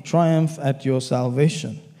shout in triumph at your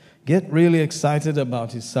salvation. Get really excited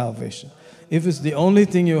about His salvation. If it's the only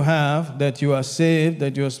thing you have, that you are saved,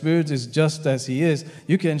 that your spirit is just as He is,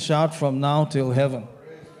 you can shout from now till heaven.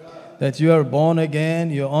 That you are born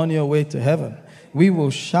again, you're on your way to heaven. We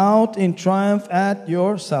will shout in triumph at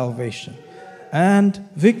your salvation. And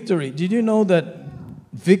victory. Did you know that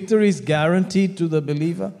victory is guaranteed to the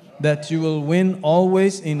believer? That you will win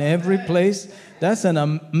always in every place? That's an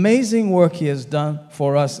amazing work He has done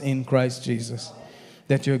for us in Christ Jesus.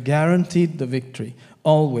 That you're guaranteed the victory,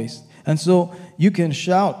 always. And so you can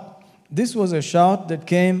shout. This was a shout that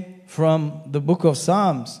came from the book of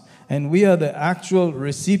Psalms. And we are the actual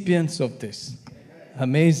recipients of this.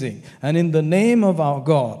 Amazing. And in the name of our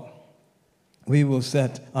God, we will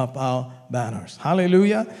set up our banners.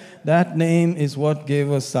 Hallelujah. That name is what gave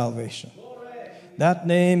us salvation. That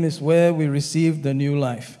name is where we received the new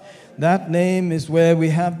life. That name is where we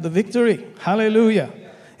have the victory. Hallelujah.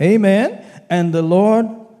 Amen. And the Lord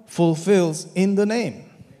fulfills in the name.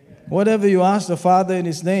 Whatever you ask the Father in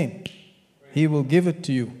His name, He will give it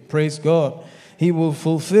to you. Praise God. He will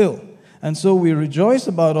fulfill. And so we rejoice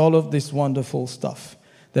about all of this wonderful stuff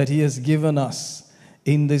that He has given us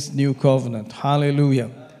in this new covenant.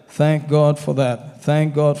 Hallelujah. Thank God for that.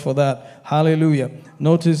 Thank God for that. Hallelujah.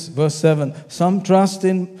 Notice verse 7. Some trust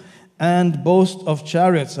in and boast of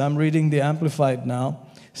chariots. I'm reading the Amplified now.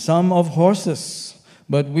 Some of horses.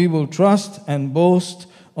 But we will trust and boast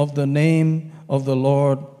of the name of the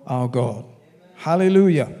Lord our God.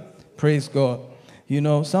 Hallelujah. Praise God. You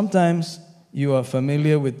know, sometimes you are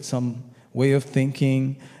familiar with some way of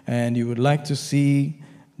thinking and you would like to see,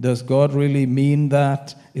 does God really mean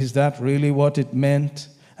that? Is that really what it meant?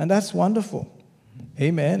 And that's wonderful.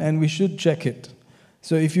 Amen. And we should check it.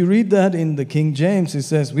 So if you read that in the King James, it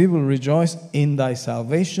says, we will rejoice in thy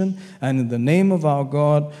salvation, and in the name of our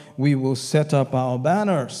God, we will set up our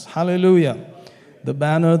banners. Hallelujah. The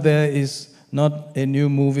banner there is not a new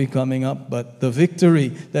movie coming up, but the victory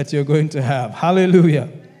that you're going to have. Hallelujah.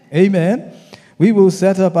 Amen. We will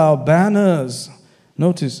set up our banners.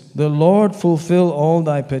 Notice, the Lord fulfill all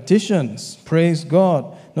thy petitions. Praise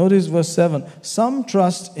God. Notice verse 7. Some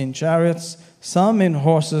trust in chariots, some in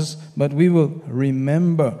horses, but we will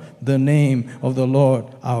remember the name of the Lord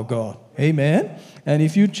our God. Amen. And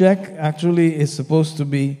if you check, actually it's supposed to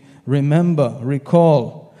be remember,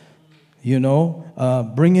 recall,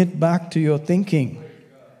 bring it back to your thinking.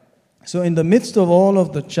 So in the midst of all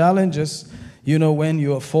of the challenges, when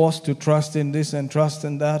you are forced to trust in this and trust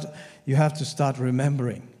in that, you have to start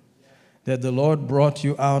remembering that the Lord brought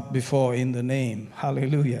you out before in the name.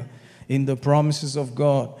 Hallelujah. In the promises of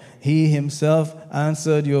God. He Himself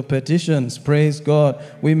answered your petitions. Praise God.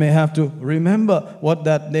 We may have to remember what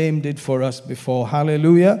that name did for us before.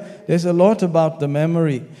 Hallelujah. There's a lot about the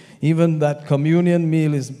memory. Even that communion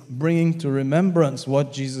meal is bringing to remembrance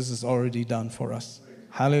what Jesus has already done for us.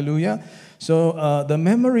 Hallelujah. So the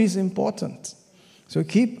memory is important. So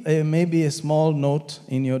keep maybe a small note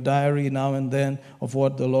in your diary now and then of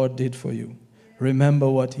what the Lord did for you. Remember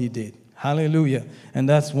what He did. Hallelujah. And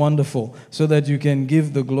that's wonderful. So that you can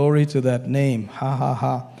give the glory to that name. Ha, ha,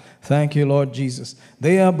 ha. Thank you, Lord Jesus.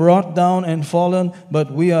 They are brought down and fallen,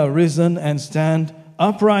 but we are risen and stand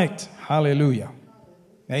upright. Hallelujah.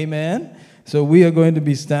 Amen. So we are going to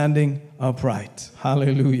be standing upright.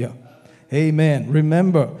 Hallelujah. Amen.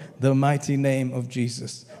 Remember the mighty name of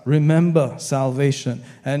Jesus. Remember salvation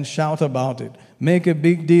and shout about it. Make a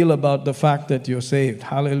big deal about the fact that you're saved.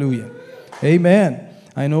 Hallelujah. Amen.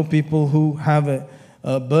 I know people who have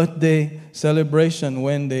a birthday celebration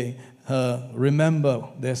when they remember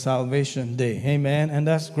their salvation day. Amen. And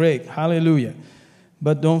that's great. Hallelujah.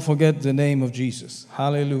 But don't forget the name of Jesus.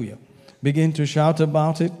 Hallelujah. Begin to shout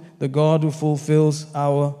about it. The God who fulfills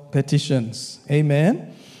our petitions.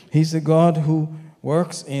 Amen. He's the God who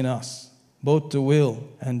works in us, both to will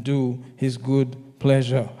and do His good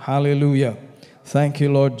pleasure. Hallelujah. Thank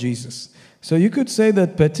you, Lord Jesus. So you could say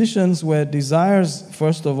that petitions were desires,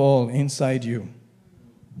 first of all, inside you.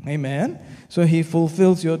 Amen. So he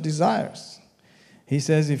fulfills your desires. He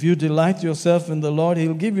says, if you delight yourself in the Lord,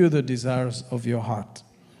 he'll give you the desires of your heart.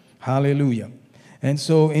 Hallelujah. And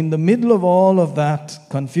so in the middle of all of that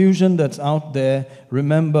confusion that's out there,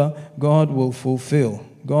 remember, God will fulfill.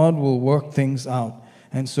 God will work things out.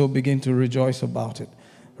 And so begin to rejoice about it.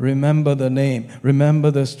 Remember the name.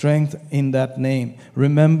 Remember the strength in that name.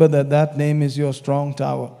 Remember that that name is your strong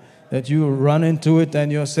tower. That you run into it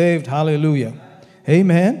and you're saved. Hallelujah.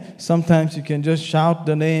 Amen. Sometimes you can just shout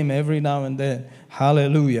the name every now and then.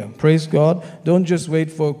 Hallelujah. Praise God. Don't just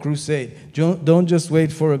wait for a crusade. Don't just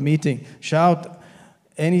wait for a meeting. Shout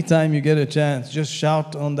anytime you get a chance. Just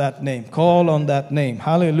shout on that name. Call on that name.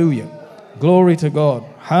 Hallelujah. Glory to God.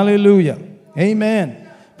 Hallelujah. Amen.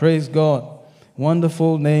 Praise God.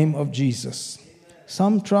 Wonderful name of Jesus.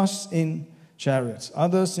 Some trust in chariots,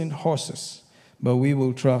 others in horses. But we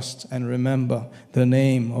will trust and remember the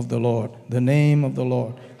name of the Lord. The name of the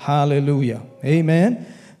Lord. Hallelujah. Amen.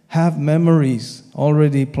 Have memories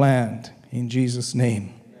already planned in Jesus'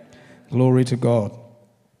 name. Glory to God.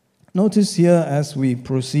 Notice here as we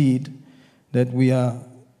proceed that we are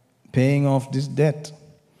paying off this debt.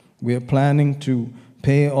 We are planning to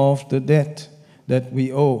pay off the debt that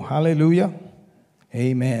we owe. Hallelujah.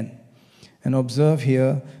 Amen. And observe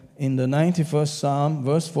here in the 91st Psalm,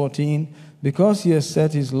 verse 14, because he has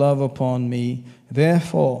set his love upon me,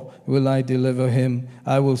 therefore will I deliver him.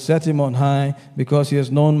 I will set him on high because he has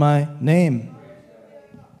known my name.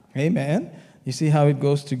 Amen. You see how it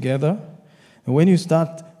goes together? And when you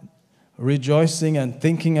start rejoicing and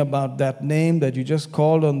thinking about that name, that you just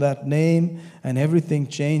called on that name and everything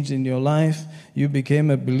changed in your life, you became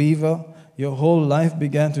a believer, your whole life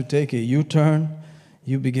began to take a U-turn,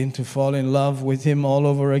 you begin to fall in love with him all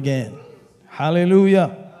over again.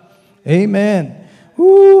 Hallelujah. Amen.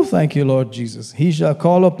 Ooh, thank you, Lord Jesus. He shall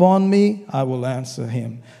call upon me, I will answer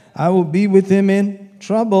him. I will be with him in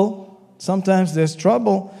trouble. Sometimes there's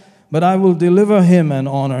trouble, but I will deliver him and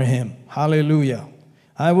honor him. Hallelujah.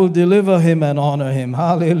 I will deliver him and honor him.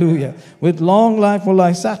 Hallelujah. With long life will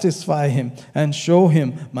I satisfy him and show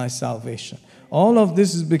him my salvation. All of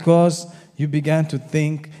this is because you began to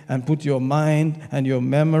think and put your mind and your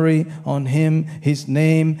memory on him, his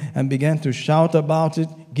name, and began to shout about it,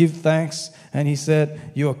 give thanks. And he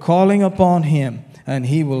said, you are calling upon him, and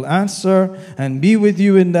he will answer and be with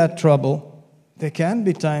you in that trouble. There can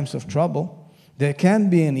be times of trouble. There can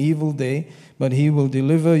be an evil day, but he will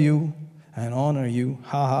deliver you and honor you.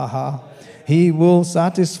 Ha, ha, ha. He will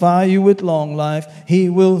satisfy you with long life. He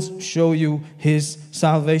will show you his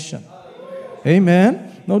salvation. Amen.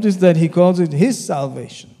 Notice that he calls it his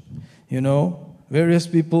salvation. You know, various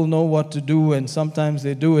people know what to do and sometimes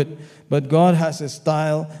they do it. But God has a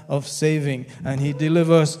style of saving and he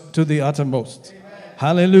delivers to the uttermost.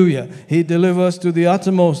 Hallelujah. He delivers to the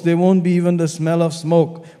uttermost. There won't be even the smell of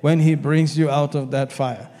smoke when he brings you out of that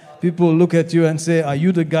fire. People look at you and say, are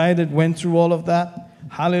you the guy that went through all of that?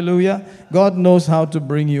 Hallelujah. God knows how to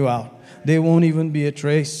bring you out. There won't even be a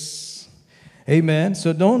trace. Amen.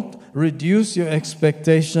 So don't reduce your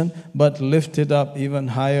expectation, but lift it up even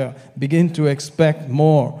higher. Begin to expect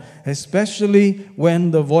more, especially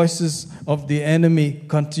when the voices of the enemy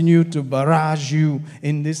continue to barrage you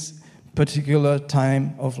in this particular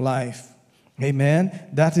time of life. Amen.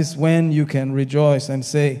 That is when you can rejoice and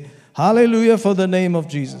say, hallelujah for the name of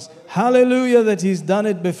Jesus. Hallelujah that he's done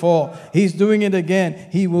it before. He's doing it again.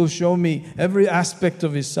 He will show me every aspect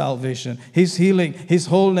of his salvation, his healing, his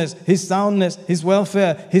wholeness, his soundness, his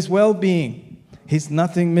welfare, his well-being. He's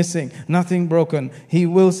nothing missing, nothing broken. He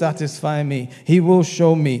will satisfy me. He will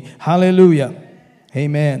show me. Hallelujah.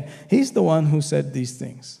 Amen. He's the one who said these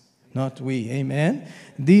things, not we. Amen.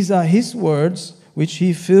 These are his words which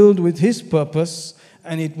he filled with his purpose,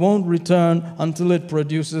 and it won't return until it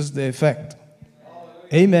produces the effect.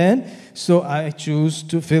 Amen. So I choose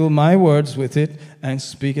to fill my words with it and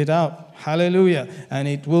speak it out. Hallelujah. And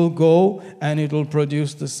it will go and it will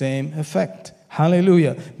produce the same effect.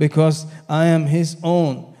 Hallelujah. Because I am his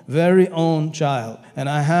own, very own child. And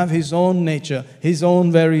I have his own nature, his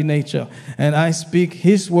own very nature. And I speak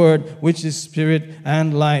his word, which is spirit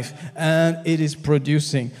and life. And it is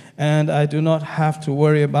producing. And I do not have to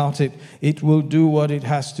worry about it. It will do what it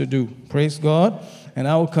has to do. Praise God. And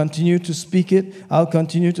I will continue to speak it. I'll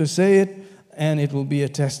continue to say it. And it will be a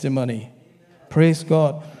testimony. Praise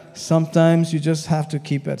God. Sometimes you just have to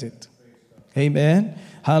keep at it. Amen.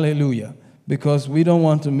 Hallelujah. Because we don't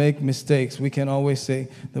want to make mistakes. We can always say,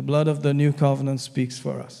 the blood of the new covenant speaks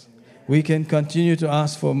for us. We can continue to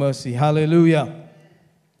ask for mercy. Hallelujah.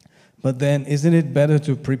 But then, isn't it better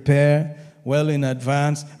to prepare well in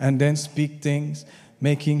advance and then speak things?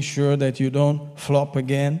 making sure that you don't flop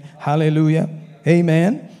again. Hallelujah.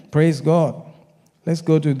 Amen. Praise God. Let's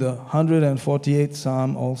go to the 148th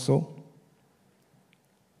Psalm also.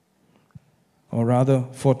 Or rather,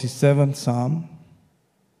 47th Psalm.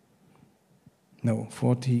 No,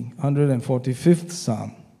 145th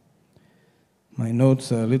Psalm. My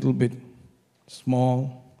notes are a little bit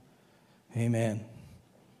small. Amen.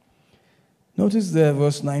 Notice there,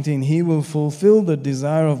 verse 19, He will fulfill the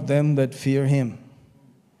desire of them that fear Him.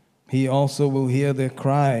 He also will hear their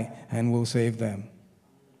cry and will save them.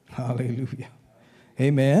 Hallelujah.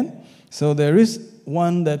 Amen. So there is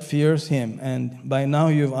one that fears Him, and by now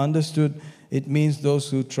you've understood it means those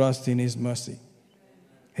who trust in His mercy.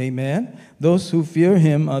 Amen. Those who fear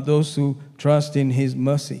Him are those who trust in His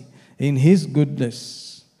mercy, in His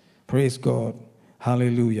goodness. Praise God.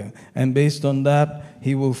 Hallelujah. And based on that,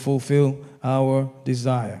 He will fulfill our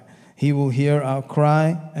desire. He will hear our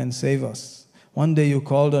cry and save us. One day you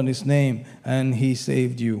called on His name and He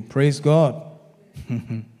saved you. Praise God.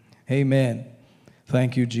 Amen.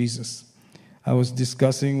 Thank you, Jesus. I was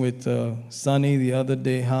discussing with Sonny the other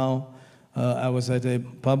day how I was at a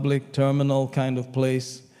public terminal kind of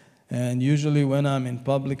place, and usually when I'm in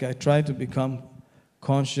public, I try to become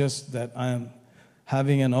conscious that I am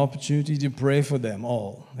having an opportunity to pray for them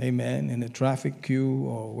all. Amen. In a traffic queue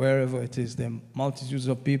or wherever it is, there are multitudes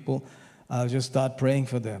of people, I'll just start praying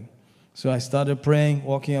for them. So I started praying,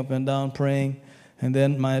 walking up and down praying, and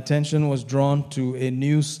then my attention was drawn to a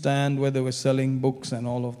newsstand where they were selling books and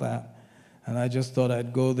all of that. And I just thought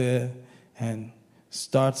I'd go there and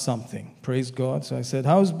start something. Praise God. So I said,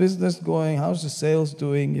 how's business going? How's the sales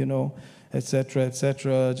doing? You know, etc.,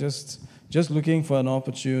 etc. Just looking for an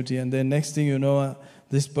opportunity. And then next thing you know,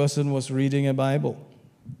 this person was reading a Bible.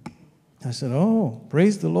 I said, oh,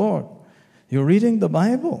 praise the Lord. You're reading the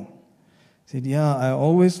Bible? He said, yeah, I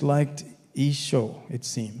always liked Isho, it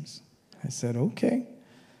seems. I said, okay.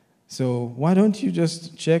 So why don't you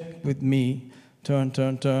just check with me, turn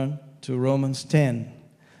to Romans 10.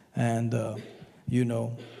 And,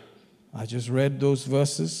 I just read those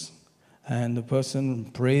verses, and the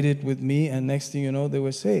person prayed it with me, and next thing you know, they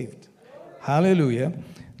were saved. Hallelujah.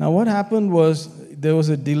 Now what happened was there was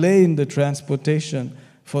a delay in the transportation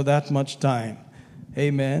for that much time.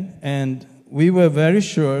 Amen. And we were very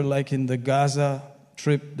sure, like in the Gaza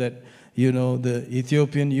trip that, the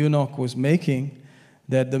Ethiopian eunuch was making,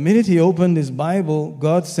 that the minute he opened his Bible,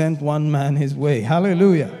 God sent one man his way.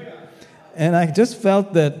 Hallelujah. And I just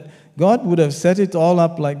felt that God would have set it all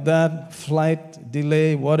up like that, flight,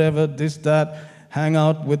 delay, whatever, this, that, hang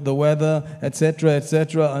out with the weather, etc.,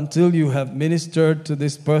 until you have ministered to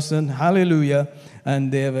this person, hallelujah,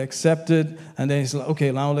 and they have accepted, and then it's like,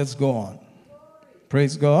 okay, now let's go on.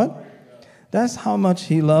 Praise God. That's how much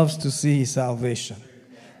He loves to see salvation.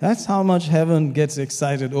 That's how much heaven gets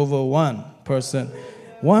excited over one person.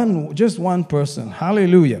 Just one person.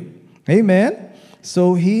 Hallelujah. Amen.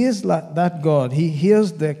 So He is like that God. He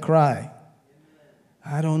hears their cry.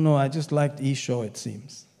 I don't know. I just liked Isho, it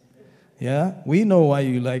seems. Yeah, we know why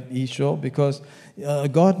you liked Isho, because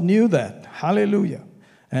God knew that. Hallelujah.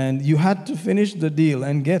 And you had to finish the deal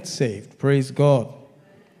and get saved. Praise God.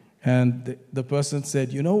 And the person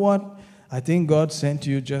said, you know what? I think God sent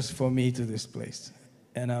you just for me to this place.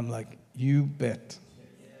 And I'm like, you bet.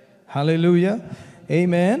 Hallelujah.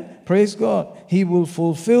 Amen. Praise God. He will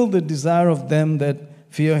fulfill the desire of them that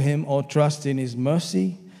fear Him or trust in His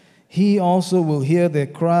mercy. He also will hear their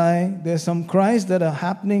cry. There's some cries that are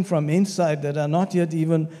happening from inside that are not yet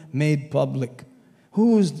even made public.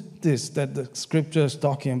 Who is this that the scripture is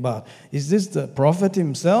talking about? Is this the prophet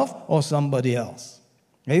himself or somebody else?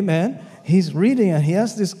 Amen. He's reading and he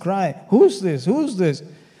has this cry. Who's this? Who's this?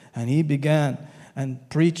 And he began and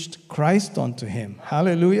preached Christ unto him.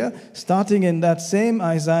 Hallelujah. Starting in that same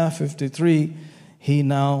Isaiah 53, he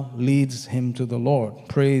now leads him to the Lord.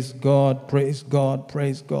 Praise God, praise God,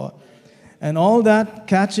 praise God. And all that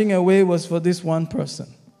catching away was for this one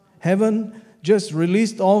person. Heaven just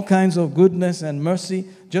released all kinds of goodness and mercy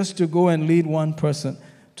just to go and lead one person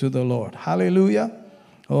to the Lord. Hallelujah.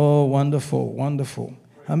 Oh, wonderful, wonderful.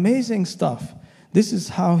 Amazing stuff. This is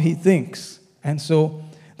how He thinks. And so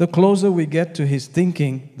the closer we get to His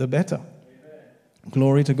thinking, the better.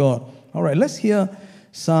 Glory to God. All right, let's hear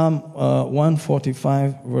Psalm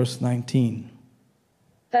 145, verse 19.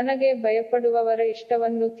 ತನಗೆ ಭಯಪಡುವವರ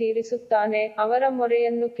ಇಷ್ಟವನ್ನು ತೀರಿಸುತ್ತಾನೆ, ಅವರ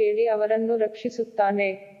ಮೊರೆಯನ್ನು ಕೇಳಿ ಅವರನ್ನು ರಕ್ಷಿಸುತ್ತಾನೆ.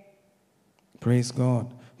 Praise God.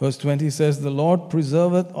 Verse 20 says, the Lord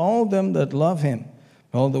preserveth all them that love Him,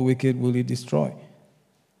 all the wicked will He destroy.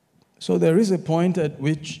 So there is a point at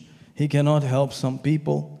which He cannot help some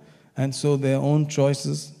people, and so their own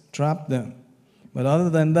choices trap them. But other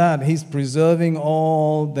than that, he's preserving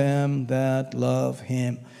all them that love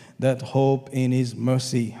him, that hope in his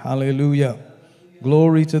mercy. Hallelujah.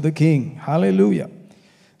 Glory to the King. Hallelujah.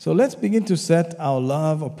 So let's begin to set our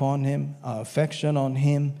love upon him, our affection on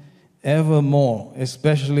him evermore,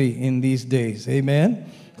 especially in these days.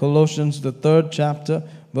 Amen. Colossians, the 3rd chapter,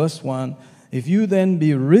 verse 1. If you then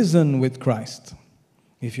be risen with Christ,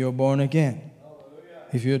 if you're born again,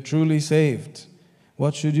 if you're truly saved,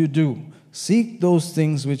 what should you do? Seek those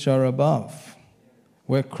things which are above,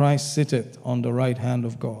 where Christ sitteth on the right hand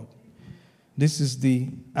of God. This is the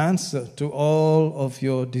answer to all of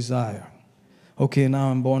your desire. Okay, now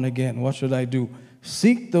I'm born again. What should I do?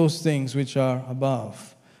 Seek those things which are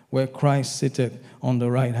above, where Christ sitteth on the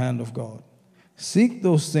right hand of God. Seek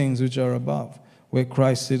those things which are above, where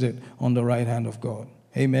Christ sitteth on the right hand of God.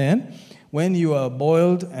 Amen. When you are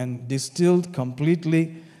boiled and distilled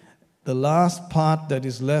completely, the last part that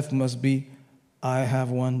is left must be, I have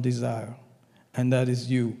one desire, and that is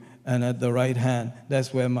you. And at the right hand,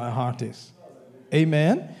 that's where my heart is.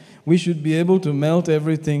 Amen. We should be able to melt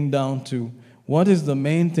everything down to, what is the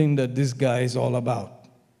main thing that this guy is all about?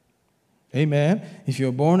 Amen. If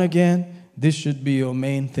you're born again, this should be your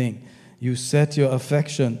main thing. You set your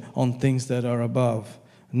affection on things that are above,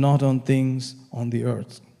 not on things on the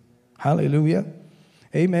earth. Hallelujah.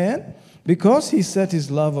 Amen. Because he set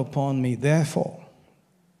his love upon me, therefore.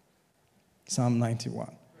 Psalm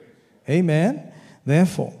 91. Amen.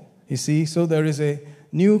 Therefore. You see, so there is a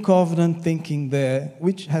new covenant thinking there,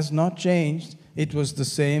 which has not changed. It was the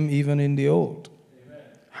same even in the old. Amen.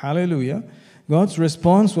 Hallelujah. God's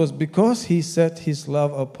response was, because he set his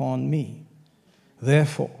love upon me,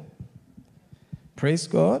 therefore. Praise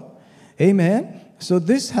God. Amen. So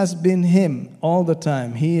this has been him all the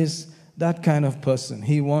time. He is that kind of person.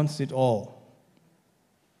 He wants it all.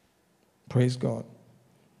 Praise God.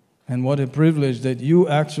 And what a privilege that you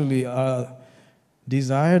actually are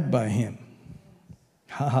desired by him.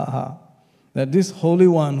 Ha ha ha. That this Holy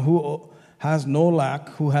One who has no lack,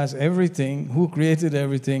 who has everything, who created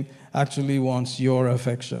everything, actually wants your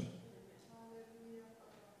affection.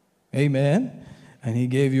 Amen. And he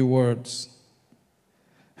gave you words.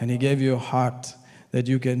 And he gave you a heart that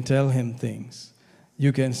you can tell him things.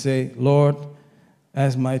 You can say, Lord,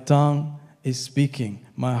 as my tongue is speaking,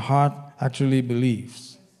 my heart actually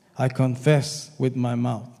believes. I confess with my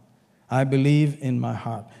mouth. I believe in my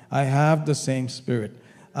heart. I have the same spirit.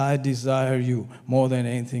 I desire you more than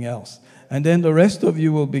anything else. And then the rest of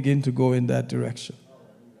you will begin to go in that direction.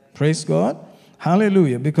 Praise God.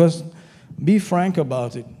 Hallelujah. Because be frank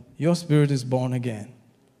about it. Your spirit is born again.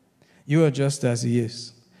 You are just as he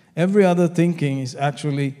is. Every other thinking is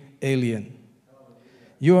actually alien.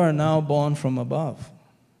 You are now born from above.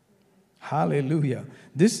 Hallelujah.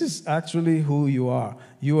 This is actually who you are.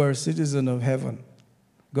 You are a citizen of heaven.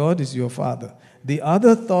 God is your Father. The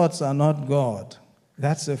other thoughts are not God.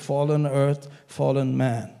 That's a fallen earth, fallen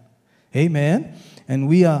man. Amen. And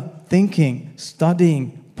we are thinking,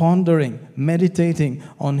 studying, pondering, meditating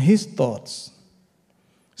on his thoughts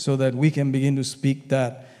so that we can begin to speak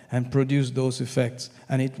that and produce those effects.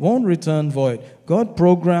 And it won't return void. God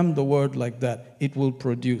programmed the word like that. It will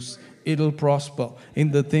produce. It'll prosper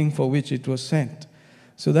in the thing for which it was sent.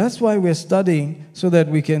 So that's why we're studying, so that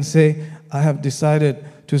we can say, I have decided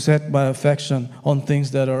to set my affection on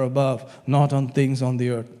things that are above, not on things on the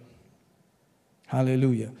earth.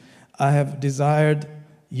 Hallelujah. I have desired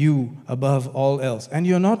you above all else. And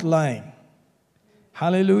you're not lying.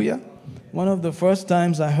 Hallelujah. One of the first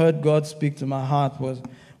times I heard God speak to my heart was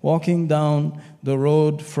walking down the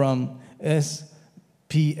road from SPS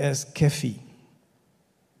Kefi.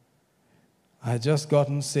 I had just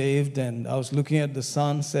gotten saved and I was looking at the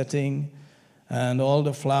sun setting and all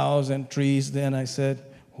the flowers and trees. Then I said,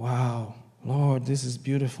 wow, Lord, this is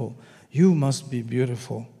beautiful. You must be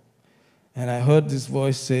beautiful. And I heard this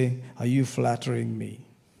voice say, are you flattering me?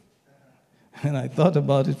 And I thought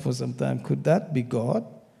about it for some time. Could that be God?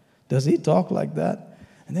 Does he talk like that?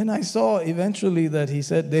 And then I saw eventually that he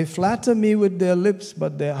said, they flatter me with their lips,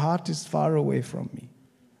 but their heart is far away from me.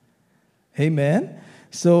 Amen.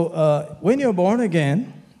 So when you're born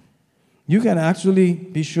again, you can actually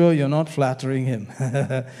be sure you're not flattering him.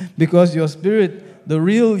 Because your spirit, the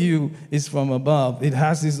real you, is from above. It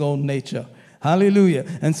has his own nature. Hallelujah.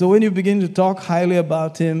 And so when you begin to talk highly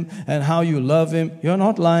about him and how you love him, you're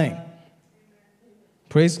not lying.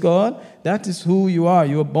 Praise God. That is who you are.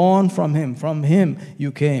 You were born from him. From him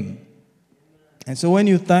you came. And so when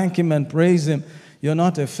you thank him and praise him, you're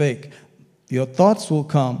not a fake. Your thoughts will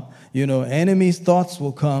come. You know, enemies' thoughts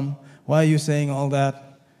will come. Why are you saying all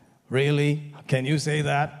that? Really? Can you say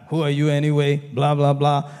that? Who are you anyway? Blah, blah,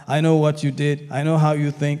 blah. I know what you did. I know how you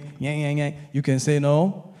think. Yang, yang, yang. You can say,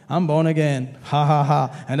 no, I'm born again. Ha, ha,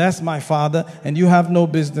 ha. And that's my father, and you have no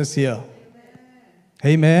business here.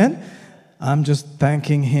 Amen? I'm just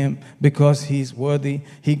thanking him because he's worthy.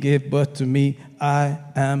 He gave birth to me. I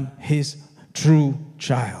am his true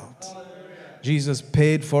child. Jesus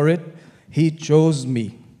paid for it. He chose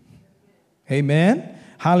me. Amen?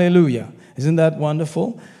 Hallelujah. Isn't that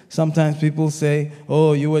wonderful? Sometimes people say,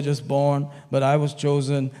 oh, you were just born, but I was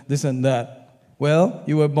chosen, this and that. Well,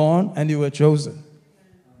 you were born and you were chosen.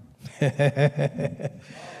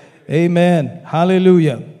 Amen.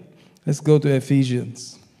 Hallelujah. Let's go to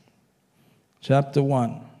Ephesians chapter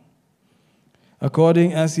 1.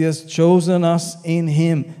 According as he has chosen us in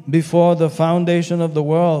him before the foundation of the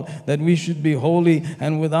world, that we should be holy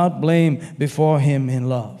and without blame before him in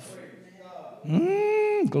love.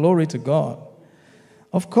 Glory to God.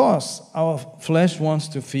 Of course, our flesh wants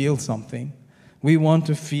to feel something. We want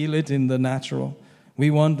to feel it in the natural.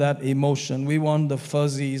 We want that emotion. We want the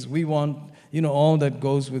fuzzies. We want, all that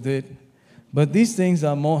goes with it. But these things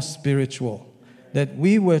are more spiritual. That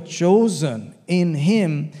we were chosen in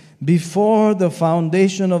him before the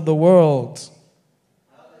foundation of the world.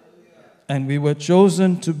 And we were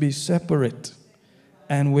chosen to be separate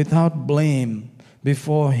and without blame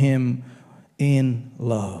before him in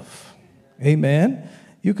love. Amen.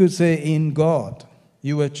 You could say in God.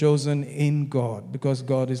 You were chosen in God because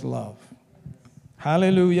God is love.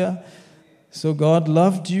 Hallelujah. So God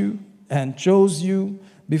loved you and chose you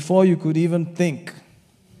before you could even think.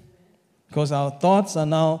 Because our thoughts are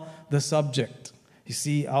now the subject. You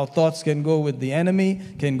see, our thoughts can go with the enemy,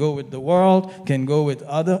 can go with the world, can go with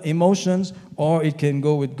other emotions, or it can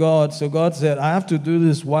go with God. So God said, I have to do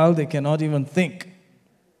this while they cannot even think.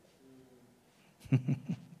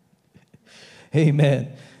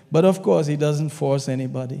 Amen. But of course, he doesn't force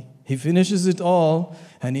anybody. He finishes it all,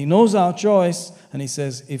 and he knows our choice, and he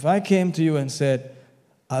says, if I came to you and said,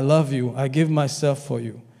 I love you, I give myself for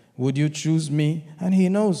you, would you choose me? And he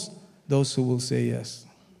knows those who will say yes.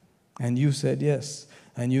 And you said yes,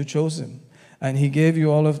 and you chose him. And he gave you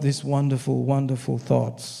all of these wonderful, wonderful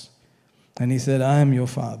thoughts. And he said, I am your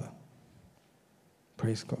father.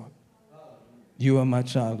 Praise God. You are my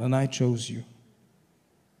child, and I chose you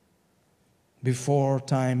before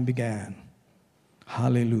time began.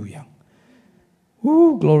 Hallelujah.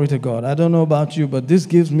 Woo, glory to God. I don't know about you, but this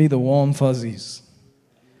gives me the warm fuzzies.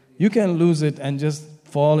 You can lose it and just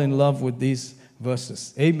fall in love with these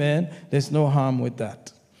verses. Amen. There's no harm with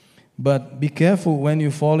that. But be careful when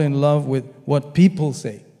you fall in love with what people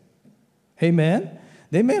say. Amen.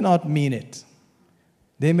 They may not mean it.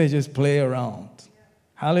 They may just play around.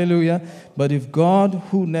 Hallelujah. But if God,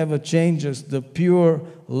 who never changes, the pure,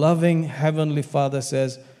 loving Heavenly Father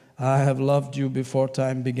says, I have loved you before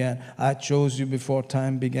time began. I chose you before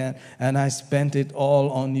time began. And I spent it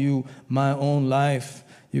all on you, my own life.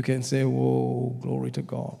 You can say, whoa, glory to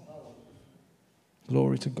God.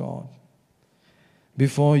 Glory to God.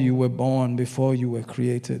 Before you were born, before you were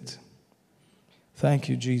created. Thank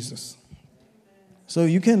you, Jesus. So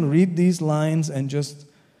you can read these lines and just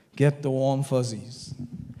get the warm fuzzies.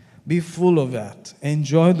 Be full of that.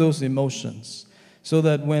 Enjoy those emotions. So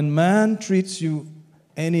that when man treats you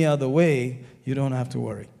any other way, you don't have to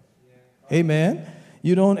worry. Amen.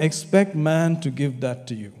 You don't expect man to give that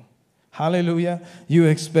to you. Hallelujah. You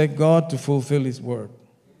expect God to fulfill his word.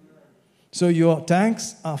 So your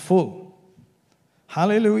tanks are full.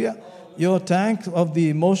 Hallelujah. Your tank of the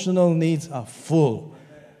emotional needs are full.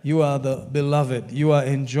 You are the beloved. You are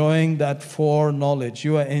enjoying that foreknowledge.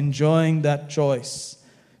 You are enjoying that choice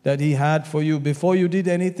that he had for you before you did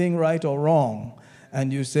anything right or wrong.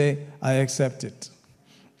 And you say, I accept it.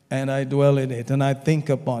 And I dwell in it. And I think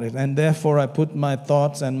upon it. And therefore I put my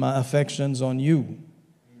thoughts and my affections on you.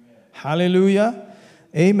 Amen. Hallelujah.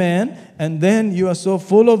 Amen. And then you are so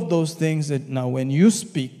full of those things that now when you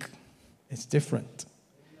speak, it's different.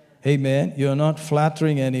 Amen. You're not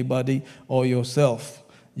flattering anybody or yourself.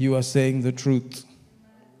 You are saying the truth.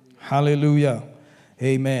 Hallelujah.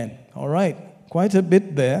 Amen. All right. Quite a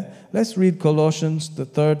bit there. Let's read Colossians, the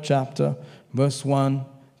 3rd chapter, verse 1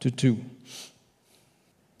 to 2.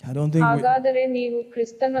 I don't think ಹಾಗಾದರೆ ನೀವು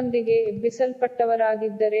ಕ್ರಿಸ್ತನೊಂದಿಗೆ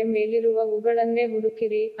ಎಬ್ಬಿಸಲ್ಪಟ್ಟವರಾಗಿದ್ದರೆ ಮೇಲಿರುವವುಗಳನ್ನೇ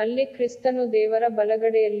ಹುಡುಕಿರಿ, ಅಲ್ಲಿ ಕ್ರಿಸ್ತನು ದೇವರ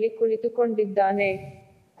ಬಲಗಡೆಯಲ್ಲಿ ಕುಳಿತುಕೊಂಡಿದ್ದಾನೆ.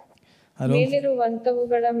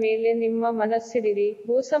 ಮೇಲಿರುವಂತವುಗಳ ಮೇಲೆ ನಿಮ್ಮ ಮನಸ್ಸಿಡಿರಿ,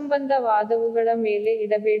 ಭೂಸಂಬಂಧವಾದವುಗಳ ಮೇಲೆ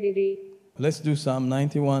ಇಡಬೇಡಿರಿ. Let's do Psalm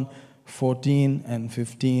 91, 14 and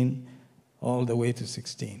 15, all the way to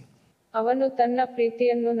 16. ಅವನು ತನ್ನ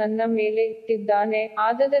ಪ್ರೀತಿಯನ್ನು ನನ್ನ ಮೇಲೆ ಇಟ್ಟಿದ್ದಾನೆ,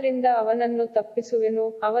 ಆದದರಿಂದ ಅವನನ್ನು ತಪ್ಪಿಸುವೆನು.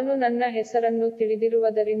 ಅವನು ನನ್ನ ಹೆಸರನ್ನು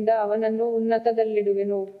ತಿಳಿದಿರುವುದರಿಂದ ಅವನನ್ನು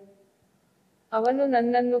ಉನ್ನತದಲ್ಲಿಡುವೆನು. ಅವನು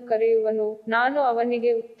ನನ್ನನ್ನು ಕರೆಯುವನು, ನಾನು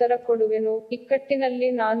ಅವನಿಗೆ ಉತ್ತರ ಕೊಡುವೆನು. ಇಕ್ಕಟ್ಟಿನಲ್ಲಿ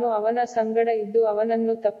ನಾನು ಅವನ ಸಂಗಡ ಇದ್ದು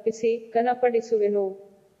ಅವನನ್ನು ತಪ್ಪಿಸಿ ಘನಪಡಿಸುವೆನು.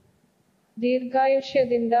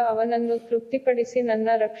 ದೀರ್ಘಾಯುಷ್ಯದಿಂದ ಅವನನ್ನು ತೃಪ್ತಿಪಡಿಸಿ ನನ್ನ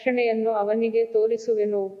ರಕ್ಷಣೆಯನ್ನು ಅವನಿಗೆ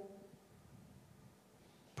ತೋರಿಸುವೆನು.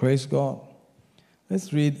 Praise God. Let's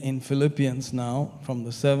read in Philippians now from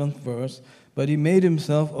the 7th verse. But he made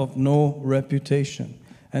himself of no reputation,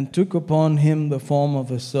 and took upon him the form of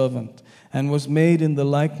a servant, and was made in the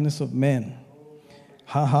likeness of men.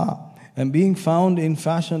 And being found in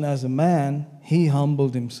fashion as a man, he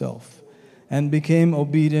humbled himself, and became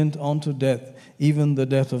obedient unto death, even the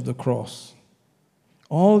death of the cross.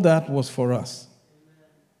 All that was for us.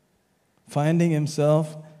 Finding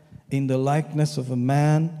himself in the likeness of a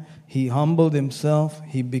man, he humbled himself,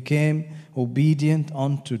 he became obedient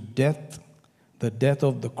unto death, the death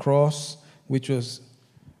of the cross, which was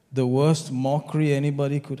the worst mockery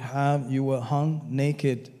anybody could have. You were hung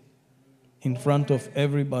naked in front of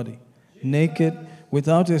everybody. Naked,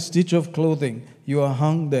 without a stitch of clothing. You are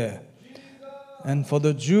hung there. And for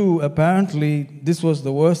the Jew, apparently, this was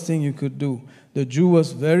the worst thing you could do. The Jew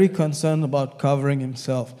was very concerned about covering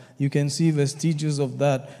himself. You can see vestiges of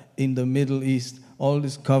that in the Middle East, all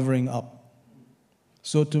this covering up.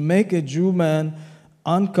 So to make a Jew man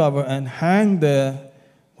uncover and hang there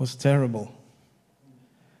was terrible.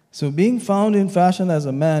 So being found in fashion as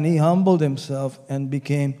a man, he humbled himself and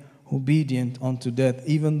became obedient unto death,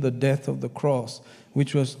 even the death of the cross,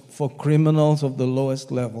 which was for criminals of the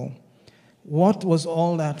lowest level. What was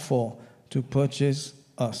all that for? To purchase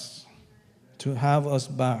us, to have us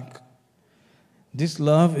back. This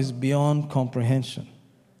love is beyond comprehension,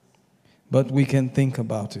 but we can think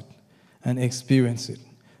about it and experience it.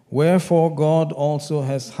 Wherefore God also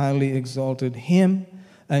has highly exalted him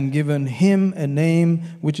and given him a name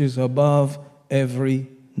which is above every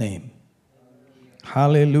name.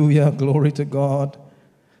 Hallelujah, glory to God.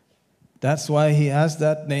 That's why he has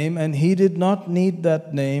that name, and he did not need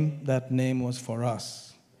that name. That name was for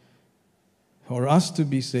us. For us to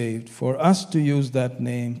be saved, for us to use that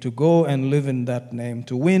name, to go and live in that name,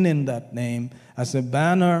 to win in that name. As a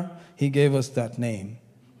banner, he gave us that name.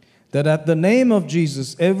 That at the name of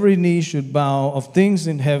Jesus, every knee should bow, of things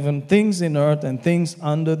in heaven, things in earth, and things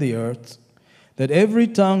under the earth. That every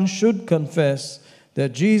tongue should confess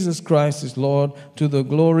that Jesus Christ is Lord, to the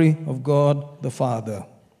glory of God the Father.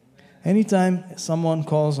 Anytime someone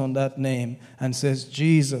calls on that name and says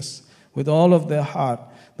Jesus with all of their heart,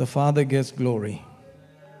 the Father gets glory.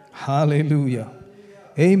 Hallelujah.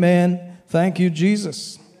 Amen. Thank you,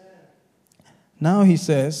 Jesus. Now he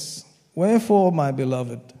says, wherefore, my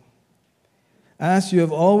beloved, as you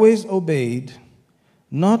have always obeyed,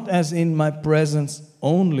 not as in my presence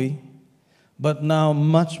only, but now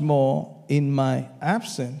much more in my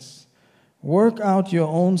absence, work out your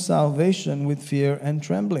own salvation with fear and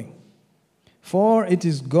trembling. For it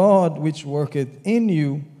is God which worketh in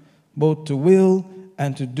you both to will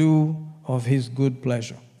and to do of his good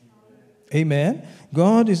pleasure. Amen.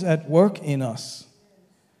 God is at work in us.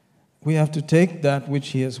 We have to take that which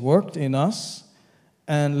he has worked in us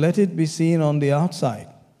and let it be seen on the outside.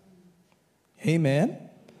 Amen.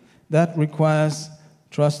 That requires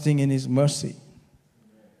trusting in his mercy.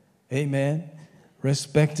 Amen.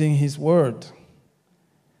 Respecting his word.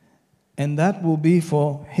 And that will be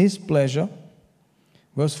for his pleasure.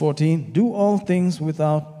 Verse 14, do all things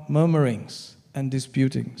without murmurings and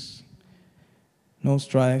disputings, no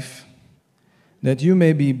strife, that you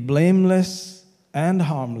may be blameless and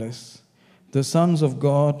harmless, the sons of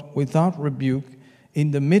God without rebuke,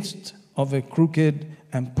 in the midst of a crooked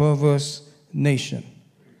and perverse nation,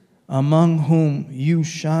 among whom you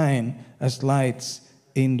shine as lights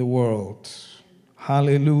in the world.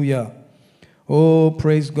 Hallelujah. Oh,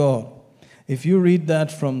 praise God. If you read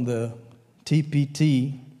that from the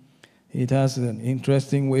TPT, it has an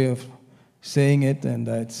interesting way of saying it, and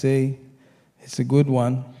I'd say it's a good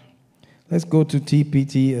one. Let's go to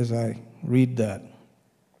TPT as I read that.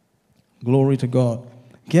 Glory to God.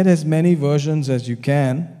 Get as many versions as you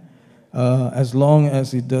can, as long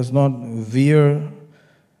as it does not veer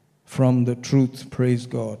from the truth. Praise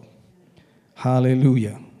God.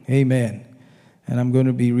 Hallelujah. Amen. And I'm going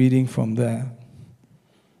to be reading from there.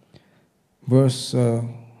 Verse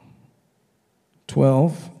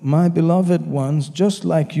 12, my beloved ones, just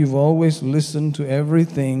like you've always listened to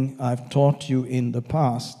everything I've taught you in the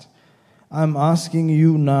past, I'm asking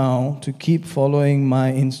you now to keep following my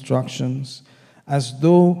instructions as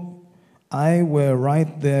though I were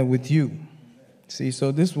right there with you. See,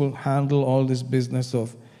 so this will handle all this business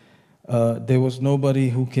of there was nobody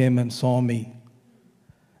who came and saw me.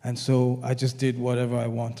 And so I just did whatever I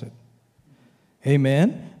wanted.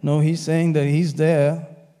 Amen? No, he's saying that he's there.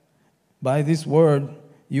 By this word,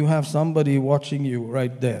 you have somebody watching you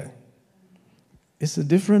right there. It's a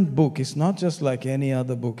different book. It's not just like any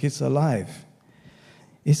other book. It's alive.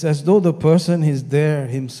 It's as though the person is there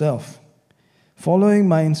himself, following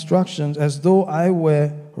my instructions as though I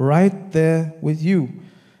were right there with you.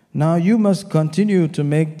 Now you must continue to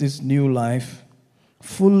make this new life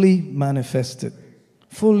fully manifested.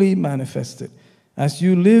 Fully manifested. As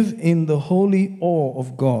you live in the holy awe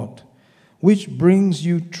of God, which brings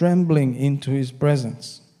you trembling into His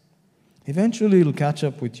presence. Eventually it'll catch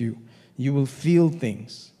up with you. You will feel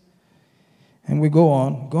things. And we go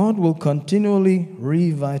on. God will continually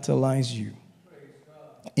revitalize you,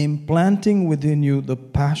 implanting within you the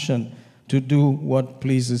passion to do what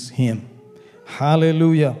pleases Him.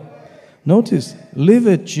 Hallelujah. Notice, live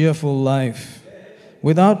a cheerful life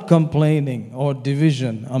without complaining or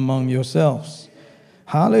division among yourselves.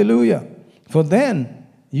 Hallelujah. For then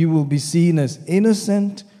you will be seen as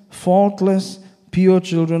innocent, faultless, pure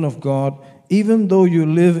children of God, even though you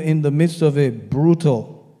live in the midst of a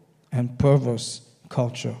brutal and perverse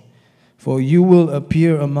culture. For you will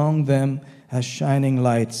appear among them as shining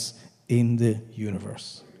lights in the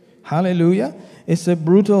universe. Hallelujah. It's a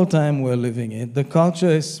brutal time we're living in. The culture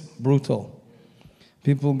is brutal.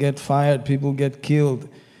 People get fired. People get killed.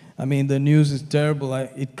 I mean, the news is terrible.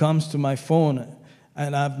 It comes to my phone,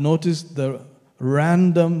 and I've noticed the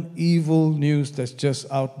random evil news that's just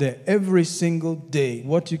out there every single day.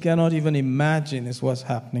 What you cannot even imagine is what's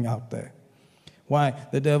happening out there. Why?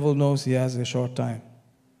 The devil knows he has a short time.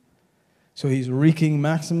 So he's wreaking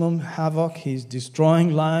maximum havoc. He's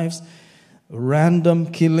destroying lives, random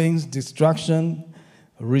killings, destruction,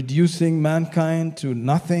 reducing mankind to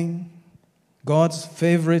nothing. God's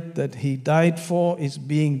favorite that He died for is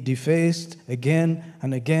being defaced again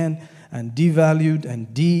and again and devalued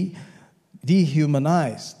and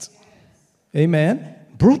dehumanized. Amen?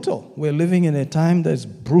 Brutal. We're living in a time that's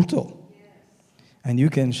brutal. And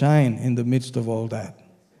you can shine in the midst of all that.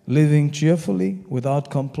 Living cheerfully,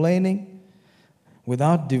 without complaining,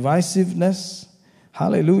 without divisiveness.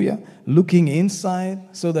 Hallelujah. Looking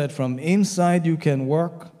inside so that from inside you can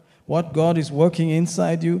work. What God is working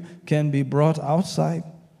inside you can be brought outside.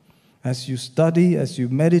 As you study, as you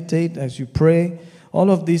meditate, as you pray, all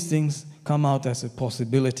of these things come out as a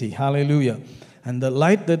possibility. Hallelujah. And the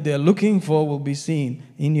light that they're looking for will be seen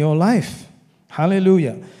in your life.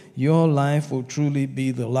 Hallelujah. Your life will truly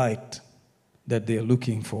be the light that they're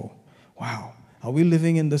looking for. Wow. Are we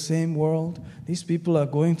living in the same world? These people are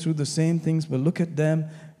going through the same things, but look at them.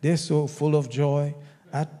 They're so full of joy,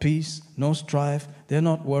 at peace, no strife. They're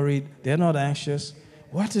not worried. They're not anxious.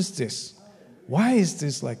 What is this? Why is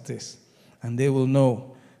this like this? And they will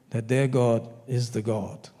know that their God is the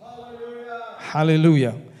God. Hallelujah.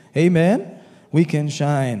 Hallelujah. Amen. We can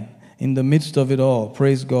shine in the midst of it all.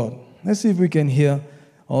 Praise God. Let's see if we can hear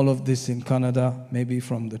all of this in Kannada, maybe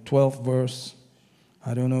from the 12th verse.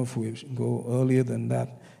 I don't know if we go earlier than that.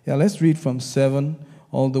 Yeah, let's read from 7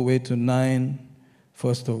 all the way to 9,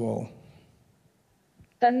 first of all.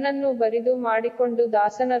 ತನ್ನನ್ನು ಬರಿದು ಮಾಡಿಕೊಂಡು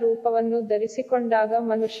ದಾಸನ ರೂಪವನ್ನು ಧರಿಸಿಕೊಂಡಾಗ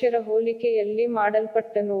ಮನುಷ್ಯರ ಹೋಲಿಕೆಯಲ್ಲಿ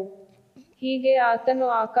ಮಾಡಲ್ಪಟ್ಟನು. ಹೀಗೆ ಆತನು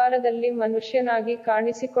ಆಕಾರದಲ್ಲಿ ಮನುಷ್ಯನಾಗಿ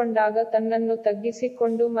ಕಾಣಿಸಿಕೊಂಡಾಗ ತನ್ನನ್ನು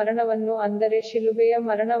ತಗ್ಗಿಸಿಕೊಂಡು ಮರಣವನ್ನು, ಅಂದರೆ ಶಿಲುಬೆಯ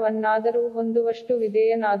ಮರಣವನ್ನಾದರೂ ಹೊಂದುವಷ್ಟು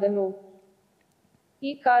ವಿಧೇಯನಾದನು.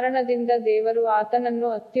 ಈ ಕಾರಣದಿಂದ ದೇವರು ಆತನನ್ನು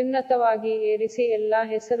ಅತ್ಯುನ್ನತವಾಗಿ ಏರಿಸಿ ಎಲ್ಲಾ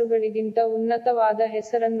ಹೆಸರುಗಳಿಗಿಂತ ಉನ್ನತವಾದ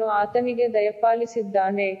ಹೆಸರನ್ನು ಆತನಿಗೆ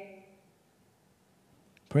ದಯಪಾಲಿಸಿದ್ದಾನೆ.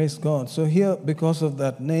 Praise God. So here, because of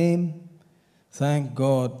that name, thank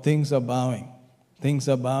God, things are bowing. Things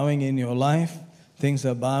are bowing in your life. Things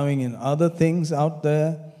are bowing in other things out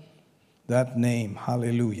there. That name,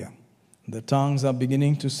 hallelujah. The tongues are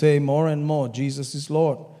beginning to say more and more, Jesus is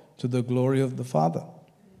Lord, to the glory of the Father.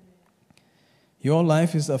 Your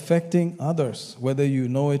life is affecting others, whether you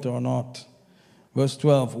know it or not. Verse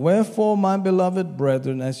 12, wherefore, my beloved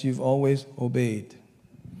brethren, as you've always obeyed.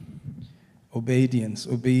 Obedience,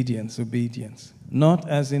 obedience, obedience. Not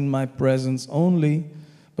as in my presence only,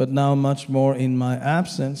 but now much more in my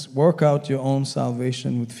absence. Work out your own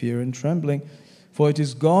salvation with fear and trembling. For it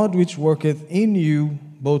is God which worketh in you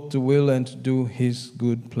both to will and to do His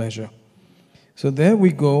good pleasure. So there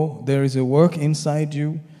we go. There is a work inside you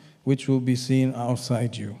which will be seen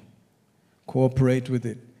outside you. Cooperate with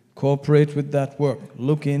it. Cooperate with that work.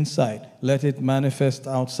 Look inside. Let it manifest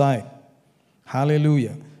outside.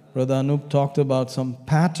 Hallelujah. Brother Anup talked about some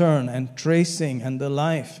pattern and tracing and the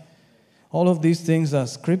life. All of these things are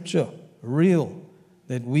scripture, real.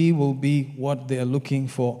 that we will be what they're looking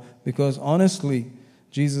for. Because honestly,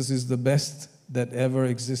 Jesus is the best that ever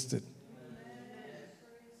existed.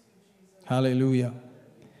 Hallelujah.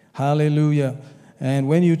 Hallelujah. And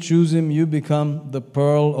when you choose him, you become the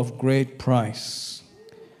pearl of great price.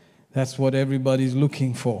 That's what everybody's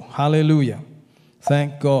looking for. Hallelujah.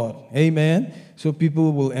 Thank God. Amen. So people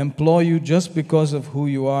will employ you just because of who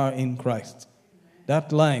you are in Christ.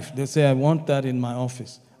 That life, they say, I want that in my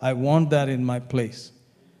office. I want that in my place.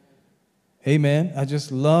 Amen. I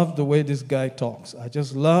just love the way this guy talks. I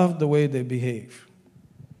just love the way they behave.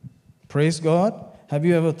 Praise God. Have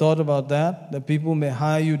you ever thought about that? That people may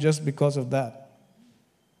hire you just because of that.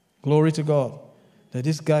 Glory to God. That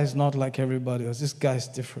this guy is not like everybody else. This guy is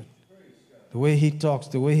different. The way he talks,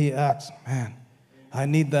 the way he acts, man, I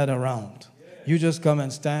need that around. You just come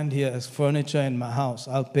and stand here as furniture in my house.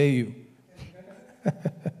 I'll pay you.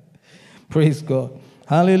 Praise God.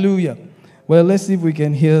 Hallelujah. Well, let's see if we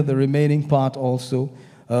can hear the remaining part also.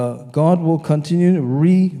 God will continue to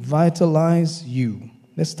revitalize you.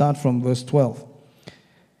 Let's start from verse 12.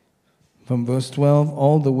 From verse 12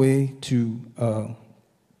 all the way to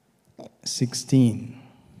 16.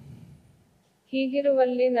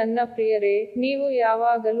 ಹೀಗಿರುವಲ್ಲಿ ನನ್ನ ಪ್ರಿಯರೇ, ನೀವು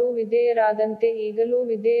ಯಾವಾಗಲೂ ವಿಧೇಯರಾದಂತೆ ಈಗಲೂ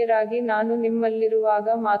ವಿಧೇಯರಾಗಿ, ನಾನು ನಿಮ್ಮಲ್ಲಿರುವಾಗ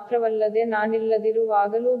ಮಾತ್ರವಲ್ಲದೆ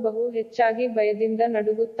ನಾನಿಲ್ಲದಿರುವಾಗಲೂ ಬಹು ಹೆಚ್ಚಾಗಿ ಭಯದಿಂದ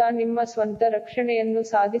ನಡುಗುತ್ತಾ ನಿಮ್ಮ ಸ್ವಂತ ರಕ್ಷಣೆಯನ್ನು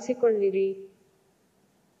ಸಾಧಿಸಿಕೊಳ್ಳಿರಿ.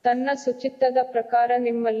 ತನ್ನ ಸುಚಿತ್ತದ ಪ್ರಕಾರ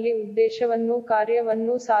ನಿಮ್ಮಲ್ಲಿ ಉದ್ದೇಶವನ್ನೂ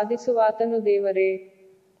ಕಾರ್ಯವನ್ನೂ ಸಾಧಿಸುವಾತನು ದೇವರೇ.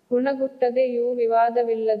 ಗುಣಗುಟ್ಟದೆಯೂ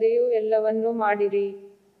ವಿವಾದವಿಲ್ಲದೆಯೂ ಎಲ್ಲವನ್ನೂ ಮಾಡಿರಿ.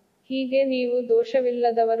 ಹೀಗೆ ನೀವು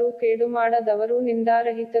ದೋಷವಿಲ್ಲದವರೂ ಕೇಡುಮಾಡದವರೂ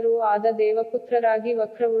ನಿಂದಾರಹಿತರೂ ಆದ ದೇವಪುತ್ರರಾಗಿ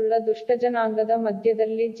ವಕ್ರವುಳ್ಳ ದುಷ್ಟಜನಾಂಗದ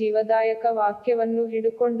ಮಧ್ಯದಲ್ಲಿ ಜೀವದಾಯಕ ವಾಕ್ಯವನ್ನು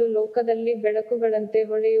ಹಿಡುಕೊಂಡು ಲೋಕದಲ್ಲಿ ಬೆಳಕುಗಳಂತೆ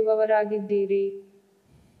ಹೊಳೆಯುವವರಾಗಿದ್ದೀರಿ.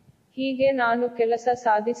 ಹೀಗೆ ನಾನು ಕೆಲಸ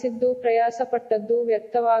ಸಾಧಿಸಿದ್ದೂ ಪ್ರಯಾಸಪಟ್ಟದ್ದೂ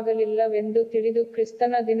ವ್ಯರ್ಥವಾಗಲಿಲ್ಲವೆಂದು ತಿಳಿದು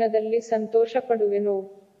ಕ್ರಿಸ್ತನ ದಿನದಲ್ಲಿ ಸಂತೋಷಪಡುವೆನು.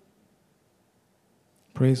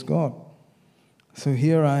 Praise God. So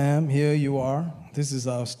here I am, here you are. This is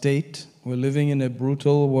our state. We're living in a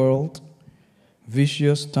brutal world,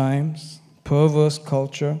 vicious times, perverse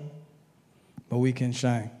culture, but we can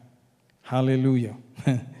shine. Hallelujah.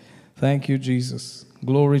 Thank you, Jesus.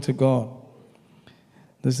 Glory to God.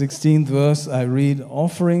 The 16th verse I read,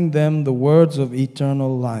 offering them the words of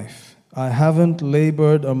eternal life. I haven't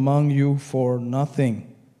labored among you for nothing.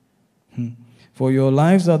 For your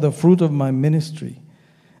lives are the fruit of my ministry,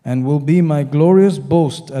 and will be my glorious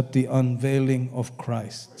boast at the unveiling of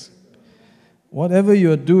Christ. Whatever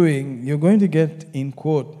you're doing, you're going to get, in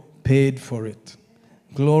quote, paid for it,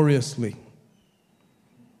 gloriously.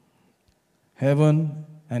 Heaven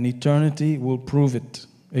and eternity will prove it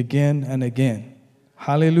again and again.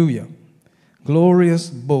 Hallelujah. Glorious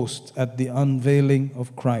boast at the unveiling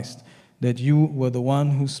of Christ, that you were the one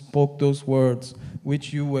who spoke those words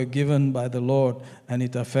which you were given by the Lord, and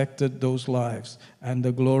it affected those lives, and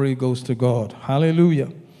the glory goes to God.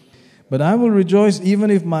 Hallelujah. But I will rejoice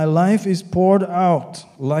even if my life is poured out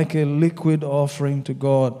like a liquid offering to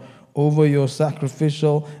God over your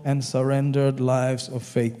sacrificial and surrendered lives of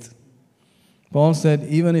faith. Paul said,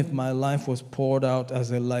 even if my life was poured out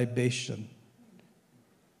as a libation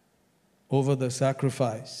over the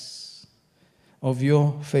sacrifice of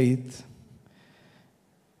your faith,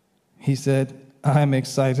 he said, I'm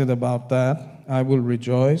excited about that. I will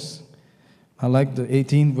rejoice. I like the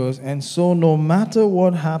 18th verse. And so no matter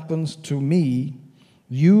what happens to me,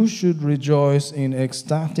 you should rejoice in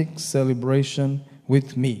ecstatic celebration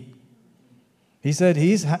with me. He said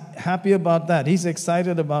he's happy about that. He's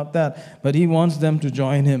excited about that. But he wants them to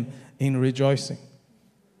join him in rejoicing.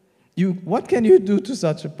 What can you do to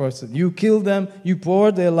such a person? You kill them, you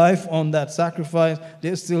pour their life on that sacrifice,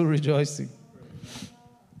 they're still rejoicing.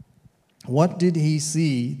 What did he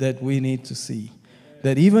see that we need to see?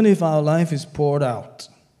 That even if our life is poured out,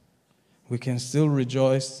 we can still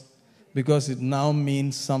rejoice because it now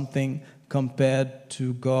means something compared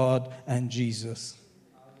to God and Jesus.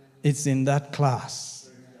 It's in that class.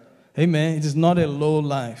 Amen. It is not a low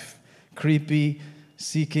life, creepy,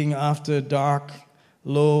 seeking after dark,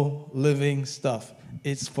 low living stuff.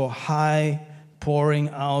 It's for high pouring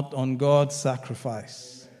out on God's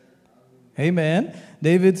sacrifice. Amen.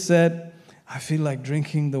 David said, I feel like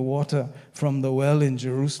drinking the water from the well in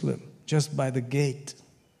Jerusalem, just by the gate.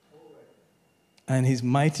 And his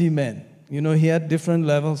mighty men, you know, he had different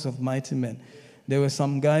levels of mighty men. There were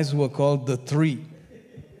some guys who were called the three.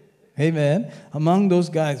 Amen. Among those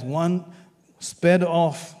guys, one sped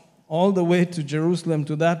off all the way to Jerusalem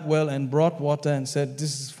to that well and brought water and said,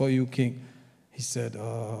 this is for you, king. He said,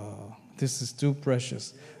 oh, This is too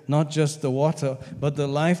precious. Not just the water, but the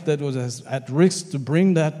life that was at risk to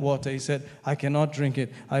bring that water. He said, I cannot drink it.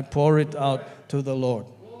 I pour it out to the Lord.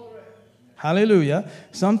 Hallelujah.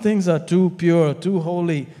 Some things are too pure, too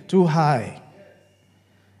holy, too high.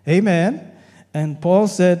 Amen. And Paul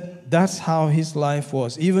said that's how his life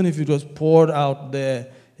was. Even if it was poured out there,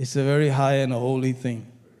 it's a very high and a holy thing.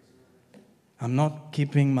 I'm not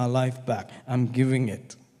keeping my life back. I'm giving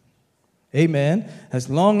it. Amen. As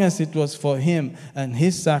long as it was for him and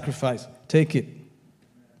his sacrifice, take it.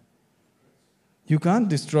 You can't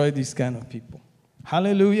destroy these kind of people.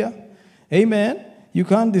 Hallelujah. Amen. You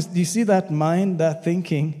can't. Do you see that mind, that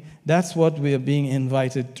thinking? That's what we are being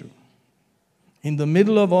invited to. In the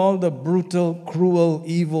middle of all the brutal, cruel,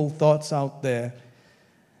 evil thoughts out there,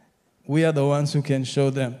 we are the ones who can show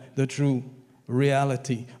them the true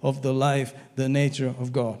reality of the life, the nature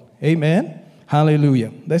of God. Amen.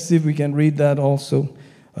 Hallelujah. Let's see if we can read that also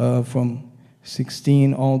from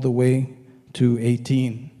 16 all the way to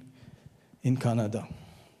 18 in Kannada.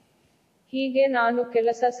 ಹೀಗೆ ನಾನು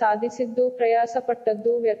ಕೆಲಸ ಸಾಧಿಸಿದ್ದು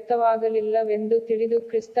ಪ್ರಯಾಸಪಟ್ಟದ್ದು ವ್ಯರ್ಥವಾಗಲಿಲ್ಲವೆಂದು ತಿಳಿದು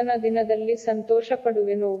ಕ್ರಿಸ್ತನ ದಿನದಲ್ಲಿ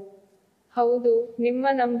ಸಂತೋಷಪಡುವೆನು. ಹೌದು, ನಿಮ್ಮ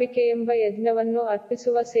ನಂಬಿಕೆಯೆಂಬ ಯಜ್ಞವನ್ನು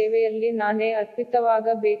ಅರ್ಪಿಸುವ ಸೇವೆಯಲ್ಲಿ ನಾನೇ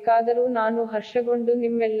ಅರ್ಪಿತವಾಗಬೇಕಾದರೂ ನಾನು ಹರ್ಷಗೊಂಡು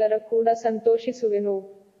ನಿಮ್ಮೆಲ್ಲರ ಕೂಡ ಸಂತೋಷಿಸುವೆನು.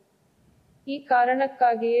 ಈ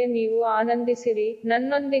ಕಾರಣಕ್ಕಾಗಿಯೇ ನೀವು ಆನಂದಿಸಿರಿ,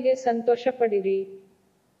 ನನ್ನೊಂದಿಗೆ ಸಂತೋಷಪಡಿರಿ.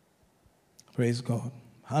 Praise God.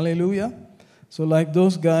 Hallelujah. So like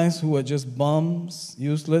those guys who were just bums,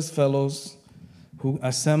 useless fellows who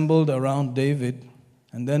assembled around David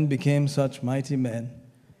and then became such mighty men,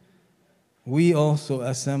 we also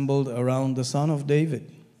assembled around the Son of David.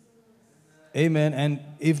 Amen. And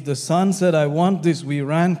if the Son said, I want this, we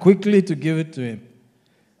ran quickly to give it to him.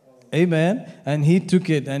 Amen. And he took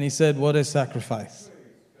it and he said, what a sacrifice.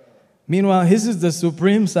 Meanwhile, his is the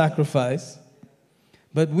supreme sacrifice.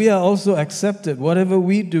 But we are also accepted. Whatever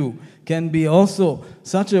we do can be also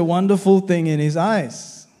such a wonderful thing in his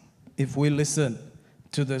eyes. If we listen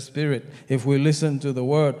to the Spirit, if we listen to the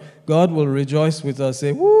Word, God will rejoice with us,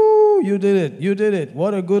 say, woo, you did it, you did it.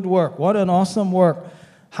 What a good work, what an awesome work.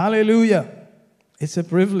 Hallelujah. It's a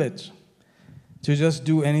privilege to just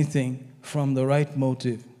do anything from the right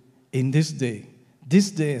motive in this day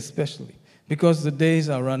especially, because the days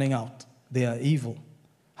are running out. They are evil.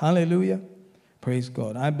 Hallelujah. Praise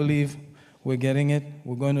God. I believe we're getting it.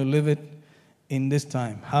 We're going to live it in this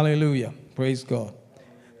time. Hallelujah. Praise God.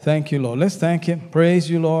 Thank you, Lord. Let's thank him. Praise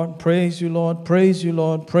you, Lord. Praise you, Lord. Praise you,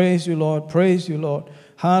 Lord. Praise you, Lord. Praise you, Lord.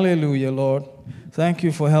 Hallelujah, Lord. Thank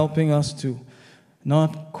you for helping us to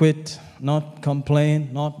not quit, not complain,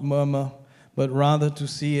 not murmur, but rather to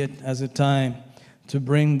see it as a time to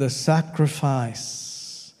bring the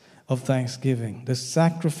sacrifice of thanksgiving, the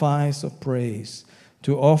sacrifice of praise,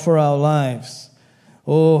 to offer our lives.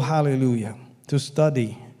 Oh, hallelujah. To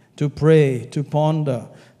study, to pray, to ponder,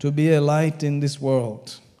 to be a light in this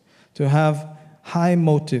world, to have high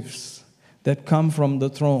motives that come from the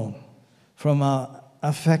throne, from our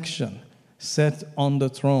affection set on the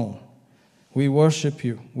throne. We worship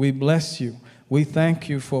you. We bless you. We thank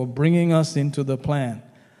you for bringing us into the plan.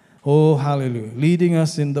 Oh, hallelujah. Leading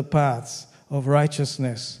us in the paths of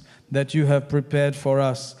righteousness that you have prepared for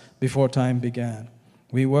us before time began.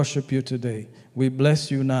 We worship you today. We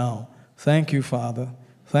bless you now. Thank you, Father.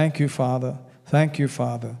 Thank you, Father. Thank you,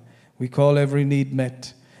 Father. We call every need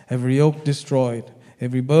met, every yoke destroyed,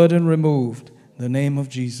 every burden removed. In the name of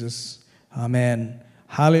Jesus. Amen.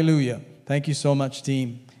 Hallelujah. Thank you so much,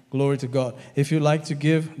 team. Glory to God. If you'd like to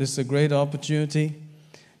give, this is a great opportunity.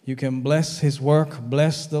 You can bless his work,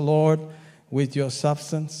 bless the Lord with your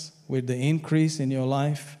substance, with the increase in your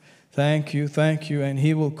life. Thank you, and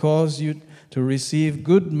he will cause you to receive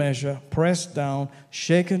good measure, pressed down,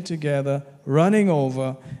 shaken together, running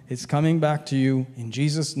over. It's coming back to you. In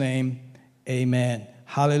Jesus' name, amen.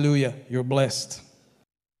 Hallelujah. You're blessed.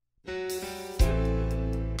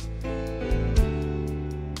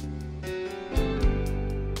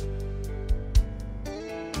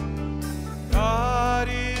 God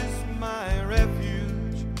is my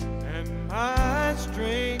refuge and my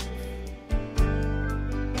strength.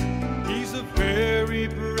 He's a very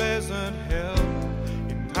present help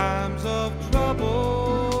in times of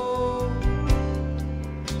trouble.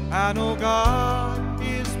 I know God